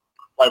aren't...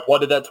 Right, what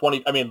did that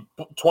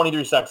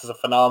 23 sacks is a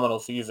phenomenal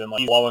season,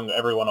 like blowing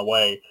everyone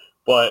away.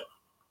 But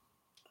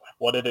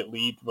what did it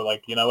lead?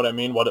 Like, you know what I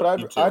mean?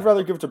 I'd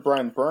rather give it to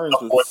Brian Burns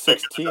with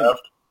 16.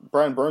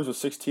 Brian Burns with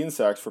 16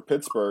 sacks for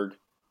Pittsburgh.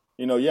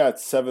 Yeah,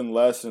 it's 7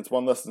 less and it's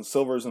 1 less than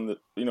Silvers in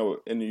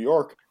in New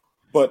York,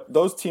 but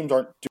those teams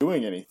aren't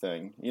doing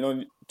anything.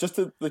 Just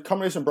the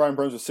combination of Brian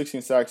Burns with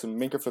 16 sacks and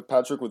Minka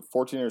Fitzpatrick with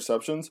 14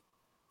 interceptions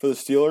for the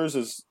Steelers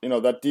is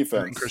that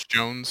defense. And Chris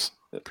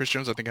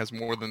Jones, I think, has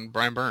more than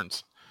Brian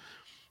Burns.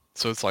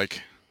 So it's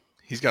like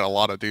he's got a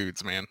lot of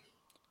dudes, man.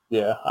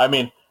 Yeah, I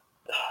mean,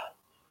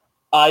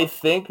 I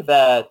think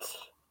that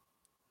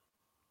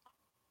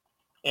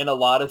in a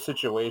lot of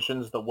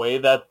situations, the way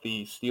that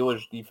the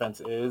Steelers defense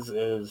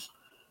is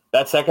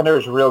that secondary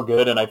is real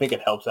good, and I think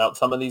it helps out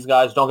some of these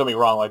guys. Don't get me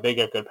wrong, like they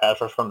get good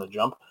pass rush from the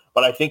jump,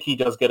 but I think he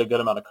does get a good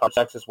amount of cover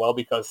sacks as well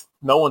because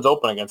no one's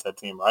open against that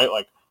team, right?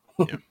 Like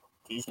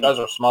these guys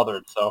are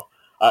smothered, so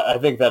I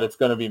think that it's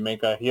going to be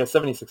Minka. He has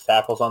 76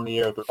 tackles on the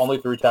year, only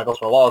 3 tackles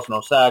for loss,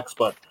 no sacks,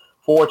 but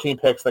 14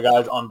 picks. The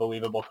guy's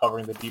unbelievable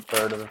covering the deep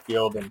third of the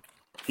field, and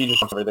he just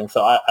jumps everything.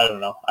 So I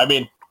don't know. I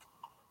mean,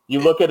 you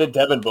look at it,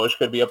 Devin Bush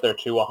could be up there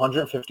too.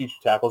 152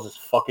 tackles is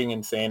fucking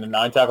insane, and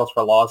 9 tackles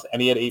for loss,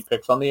 and he had 8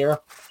 picks on the year.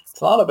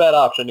 It's not a bad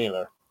option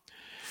either.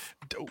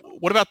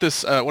 What about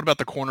this? What about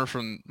the corner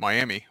from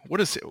Miami? Where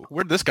did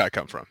this guy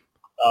come from?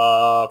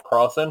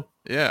 Carlson?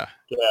 Yeah.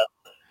 Yeah.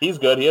 He's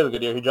good. He has a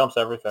good year. He jumps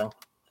everything.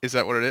 Is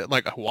that what it is?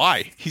 Like,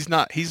 why? He's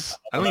not. I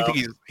don't even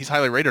think he's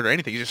highly rated or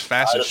anything. He's just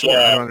fast and short.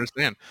 I don't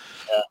understand.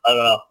 Yeah, I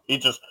don't know. He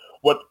just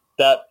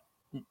that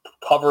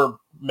cover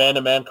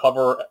man-to-man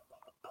cover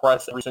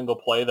press every single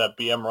play that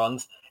BM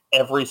runs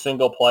every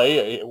single play.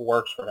 It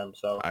works for him.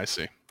 So I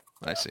see.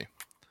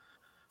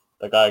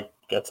 The guy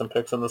gets some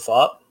picks in the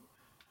slot.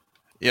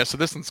 Yeah. So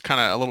this one's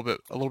kind of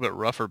a little bit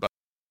rougher, but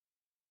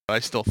I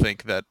still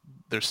think that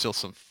there's still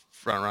some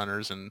front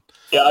runners and.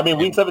 Yeah, I mean,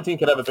 Week 17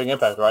 could have a big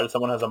impact, right? If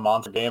someone has a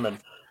monster game and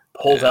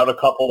pulls out a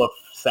couple of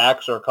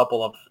sacks or a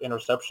couple of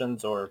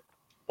interceptions or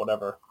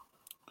whatever.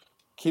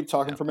 Keep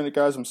talking for a minute,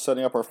 guys. I'm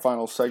setting up our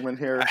final segment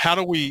here. How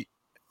do we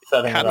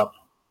setting it up?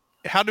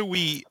 How do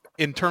we,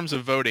 in terms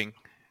of voting,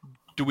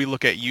 do we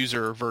look at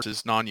user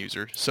versus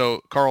non-user?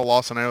 So Carl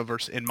Lawson, I know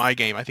in my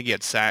game, I think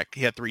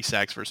he had 3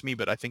 sacks versus me,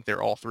 but I think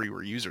all 3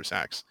 were user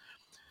sacks.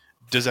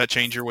 Does that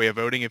change your way of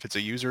voting if it's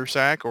a user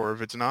sack or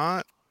if it's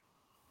not?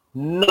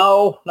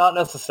 No, not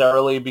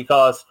necessarily,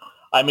 because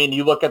I mean,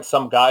 you look at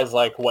some guys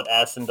like what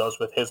Aston does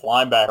with his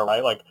linebacker,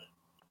 right? Like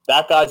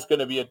that guy's going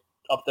to be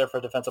up there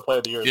for Defensive Player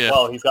of the Year as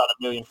well. He's got 1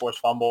 million forced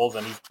fumbles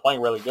and he's playing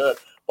really good.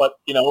 But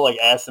like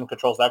Aston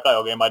controls that guy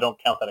all game. I don't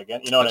count that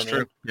again. You know what I mean?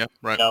 True. Yeah,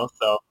 right.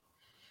 So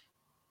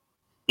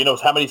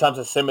how many times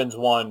has Simmons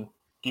won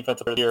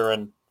Defensive Player of the Year,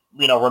 and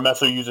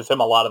Remesso uses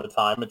him a lot of the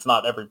time. It's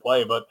not every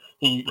play, but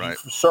he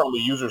certainly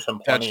uses him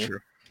plenty. That's true.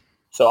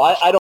 So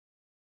I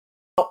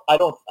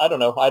don't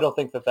know. I don't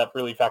think that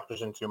really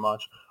factors in too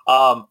much.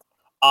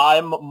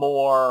 I'm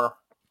more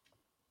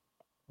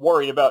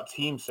worried about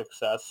team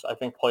success. I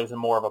think plays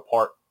more of a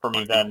part for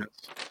me than,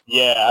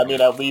 I mean,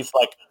 at least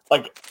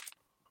like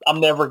I'm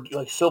never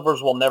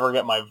Silvers will never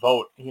get my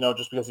vote,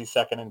 just because he's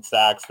second in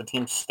sacks. The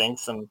team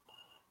stinks, and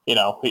he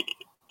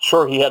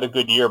had a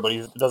good year, but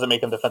he doesn't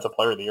make him Defensive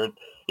Player of the Year.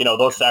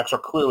 Those sacks are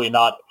clearly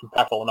not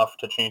impactful enough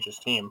to change his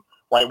team,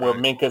 right? Where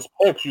Minka's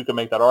picks, you can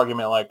make that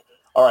argument like,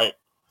 all right,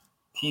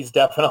 he's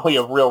definitely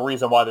a real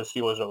reason why the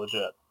Steelers are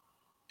legit.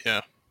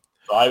 Yeah.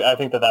 So I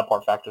think that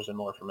part factors in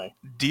more for me.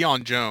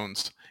 Deion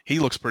Jones, he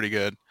looks pretty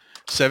good.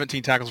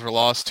 17 tackles for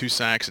loss, 2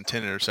 sacks, and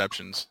 10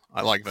 interceptions.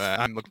 I like that.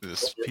 I'm looking at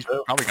this. He's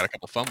probably got a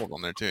couple fumbles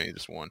on there, too. He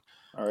just won.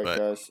 All right,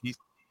 guys.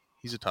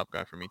 He's a top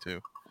guy for me,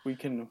 too. We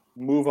can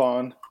move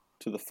on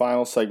to the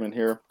final segment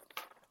here.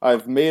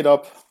 I've made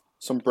up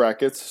some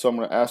brackets, so I'm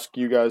going to ask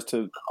you guys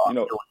to,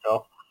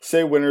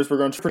 say winners. We're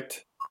going to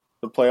predict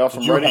the playoffs.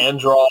 Did you hand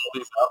draw all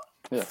these up?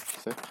 Yeah.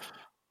 See?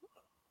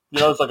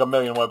 There's like 1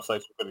 million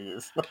websites we could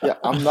use. Yeah,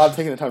 I'm not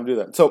taking the time to do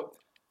that. So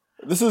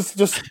this is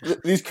just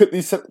these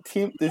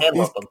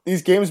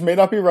games may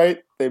not be right.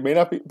 They may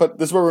not be, but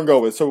this is what we're gonna go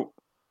with. So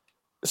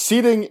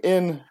seeding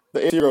in the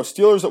AFC,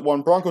 Steelers at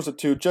 1, Broncos at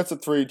 2, Jets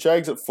at 3,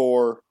 Jags at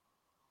 4,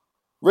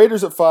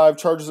 Raiders at 5,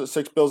 Chargers at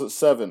 6, Bills at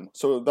 7.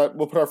 So that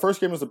we'll put our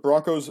first game as the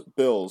Broncos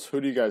Bills.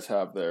 Who do you guys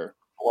have there?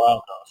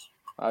 Broncos.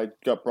 I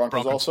got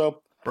Broncos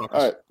also. Broncos.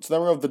 All right, so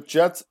then we have the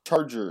Jets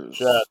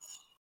Chargers.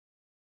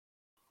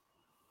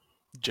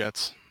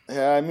 Jets.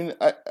 Yeah, I mean,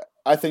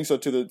 I think so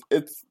too.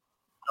 It's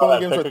one of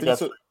the games where I think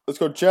so. Let's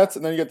go Jets,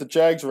 and then you get the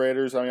Jags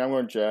Raiders. I mean, I'm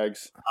going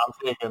Jags. I'm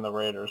taking the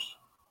Raiders.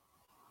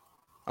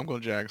 I'm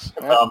going Jags.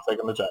 Right. I'm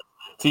taking the Jags.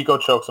 Tico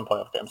chokes in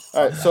playoff games.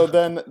 All right, so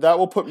then that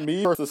will put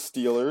me versus the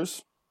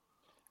Steelers,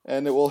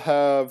 and it will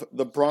have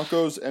the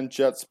Broncos and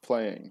Jets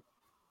playing.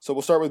 So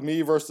we'll start with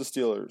me versus the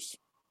Steelers.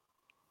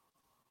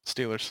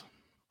 Steelers.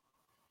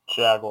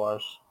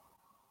 Jaguars.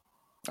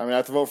 I mean, I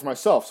have to vote for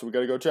myself, so we got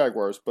to go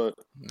Jaguars. But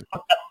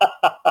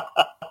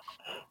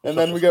and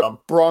then we get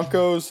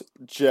Broncos,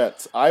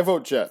 Jets. I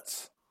vote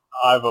Jets.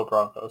 I vote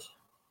Broncos.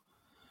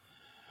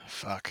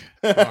 Fuck.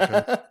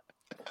 I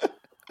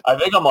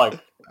think I'm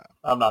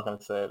not going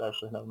to say it.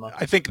 Actually, never mind.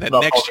 I think that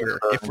next year,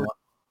 if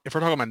we're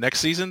talking about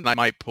next season, I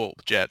might pull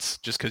Jets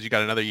just because you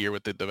got another year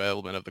with the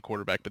development of the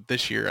quarterback. But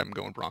this year, I'm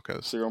going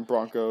Broncos. So you're on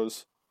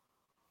Broncos.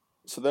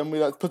 So then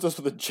that puts us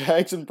with the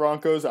Jags and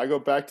Broncos. I go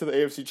back to the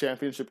AFC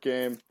Championship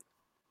game.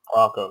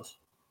 Broncos.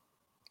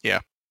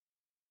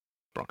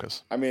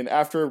 Broncos. I mean,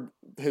 after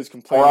his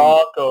complaining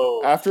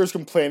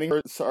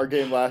our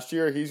game last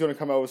year, he's going to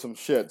come out with some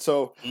shit.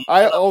 So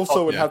I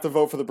also would have to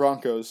vote for the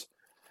Broncos.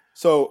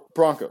 So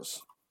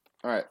Broncos.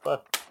 All right.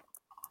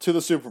 To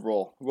the Super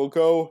Bowl. We'll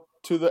go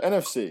to the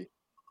NFC.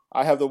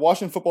 I have the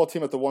Washington football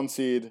team at the 1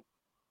 seed,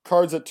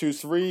 Cards at 2,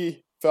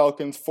 3,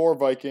 Falcons, 4,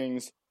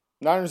 Vikings,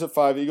 Niners at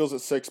 5, Eagles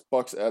at 6,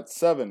 Bucks at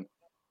 7.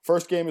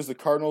 First game is the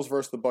Cardinals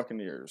versus the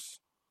Buccaneers.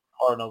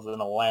 Cardinals in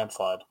a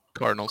landslide.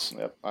 Cardinals.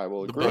 Yep, I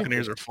will agree. The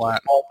Buccaneers are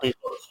flat. All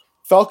Eagles.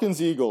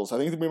 Falcons, Eagles. I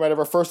think we might have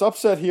our first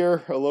upset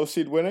here. A low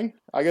seed winning.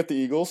 I get the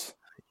Eagles.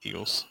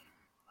 Eagles.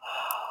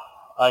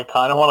 I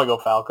kind of want to go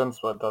Falcons,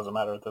 but it doesn't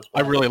matter at this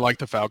point. I really like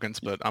the Falcons,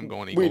 but I'm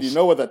going Eagles. Wait, you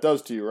know what that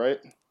does to you, right?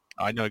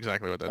 I know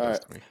exactly what that does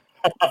to me.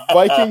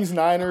 Vikings,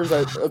 Niners.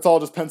 It's all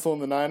just pencil in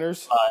the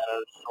Niners.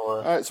 Sure.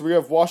 All right, so we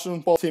have Washington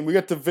football team. We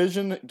got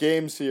division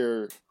games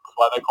here. That's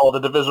why they call it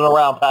a divisional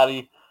round,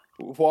 Patty.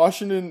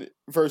 Washington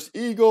versus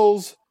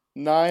Eagles.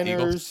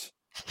 Niners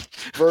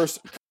versus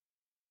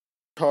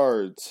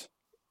Cards.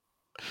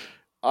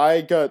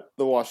 I got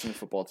the Washington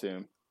football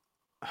team.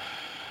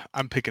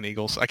 I'm picking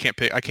Eagles. I can't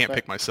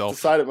pick myself.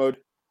 Decide it mode.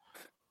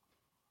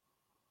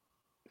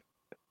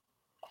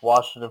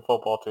 Washington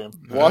football team.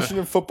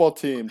 Washington football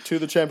team to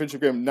the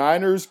championship game.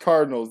 Niners,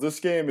 Cardinals.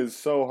 This game is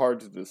so hard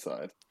to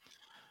decide.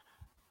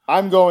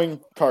 I'm going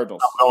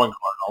Cardinals. I'm going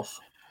Cardinals.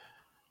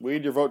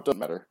 Weed, your vote doesn't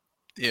matter.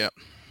 Yeah.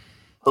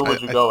 Who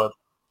would you go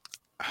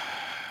with?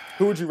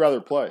 Who would you rather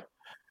play?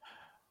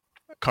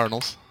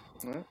 Cardinals.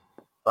 Right.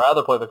 I'd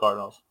rather play the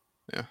Cardinals.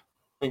 Yeah.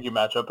 Think you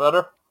match up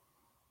better?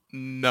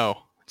 No.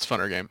 It's a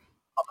funner game.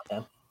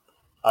 Okay.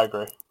 I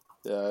agree.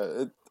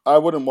 Yeah, I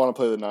wouldn't want to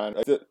play the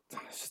Niners. The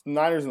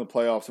Niners in the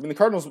playoffs. I mean, the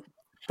Cardinals have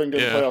been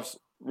good in the playoffs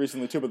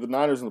recently too, but the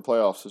Niners in the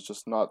playoffs is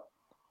just not,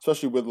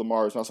 especially with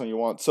Lamar, is not something you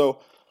want. So,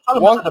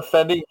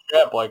 defending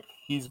champ,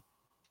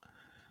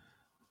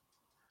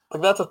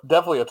 that's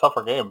definitely a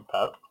tougher game,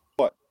 Pat.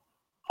 What?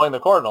 Playing the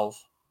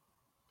Cardinals.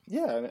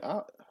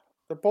 Yeah,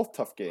 they're both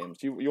tough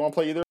games. You want to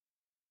play either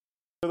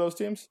of those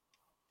teams?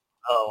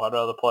 Oh, I'd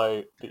rather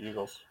play the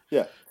Eagles.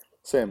 Yeah,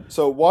 same.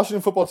 So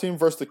Washington football team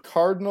versus the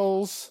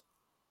Cardinals.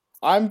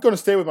 I'm going to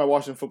stay with my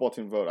Washington football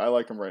team vote. I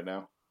like them right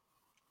now.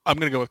 I'm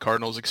going to go with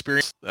Cardinals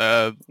experience.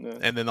 And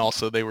then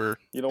also they won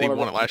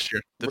it last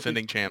year,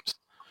 defending champs.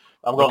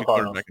 I'm going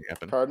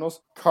Cardinals.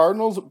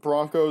 Cardinals,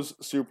 Broncos,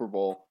 Super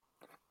Bowl.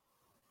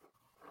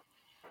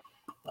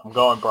 I'm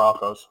going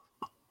Broncos.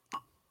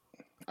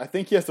 I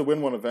think he has to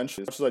win one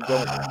eventually. As much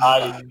as I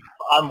don't.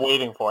 I'm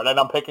waiting for it, and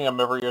I'm picking him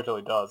every year till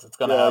he does. It's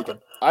going to happen.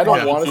 I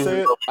don't want to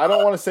say it. I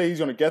don't want to say he's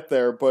going to get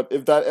there, but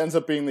if that ends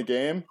up being the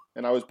game,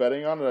 and I was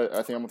betting on it, I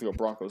think I'm going to go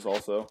Broncos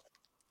also.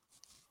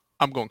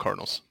 I'm going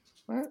Cardinals.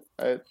 All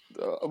right.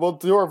 We'll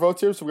do our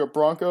votes here. So we got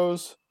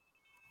Broncos,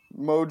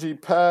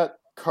 Moji, Pat,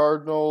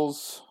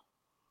 Cardinals,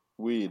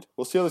 Weed.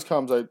 We'll see how this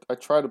comes. I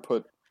try to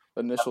put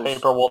initials. That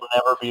paper will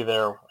never be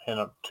there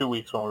in 2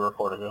 weeks when we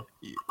record again.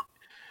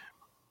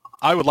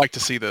 I would like to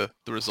see the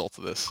result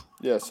of this.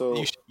 Yeah,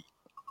 so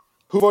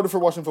who voted for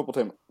Washington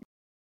football team?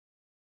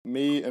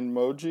 Me and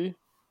Moji?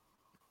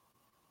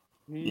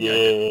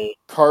 Yeah.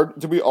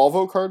 Did we all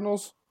vote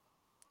Cardinals?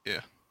 Yeah.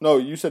 No,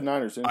 you said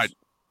Niners, didn't you?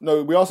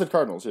 No, we all said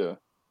Cardinals, yeah.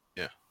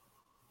 Yeah.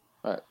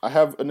 All right. I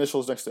have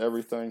initials next to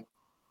everything.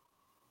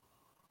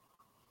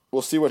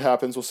 We'll see what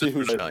happens. We'll see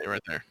who's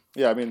right there.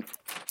 Yeah, I mean,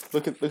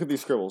 look at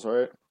these scribbles, all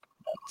right?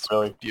 It's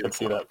really, you can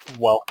see that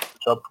well.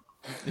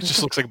 It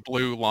just looks like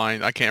blue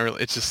line. I can't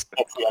really. It's just.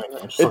 It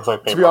just looks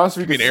like paper. To be honest,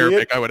 if you could see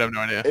Arabic, it, I would have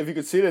no idea. If you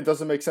could see it, it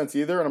doesn't make sense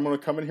either. And I'm going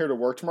to come in here to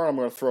work tomorrow. I'm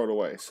going to throw it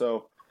away.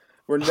 So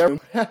we're never.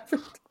 Yeah,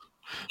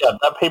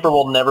 that paper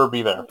will never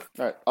be there. All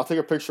right, I'll take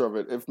a picture of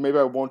it. If maybe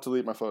I won't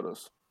delete my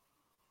photos.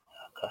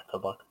 Okay,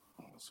 good luck.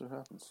 We'll see what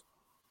happens.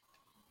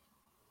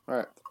 All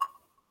right,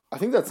 I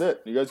think that's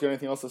it. You guys got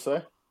anything else to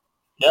say?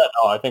 Yeah,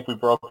 no, I think we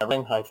broke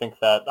everything. I think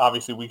that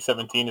obviously Week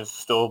 17 is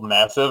still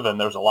massive, and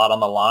there's a lot on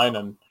the line,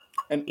 and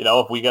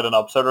if we get an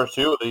upset or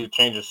two, it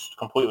changes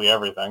completely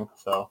everything.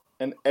 So,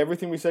 and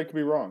everything we said could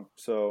be wrong.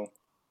 So,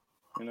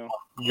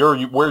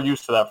 we're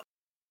used to that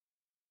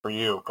for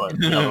you, but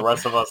the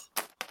rest of us,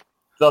 it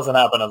doesn't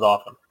happen as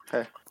often.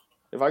 Hey,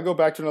 if I go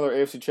back to another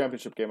AFC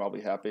Championship game, I'll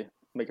be happy.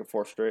 Make it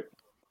 4 straight.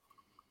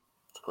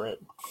 It's great.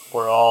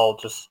 We're all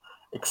just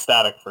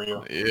ecstatic for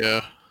you.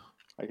 Yeah,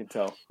 I can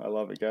tell. I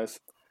love it, guys.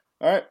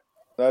 All right,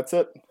 that's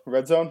it.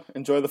 Red Zone.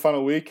 Enjoy the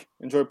final week.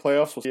 Enjoy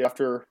playoffs. We'll see you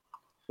after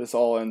this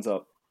all ends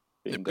up.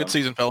 Good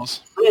season,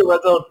 fellas. See you,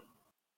 Red Zone.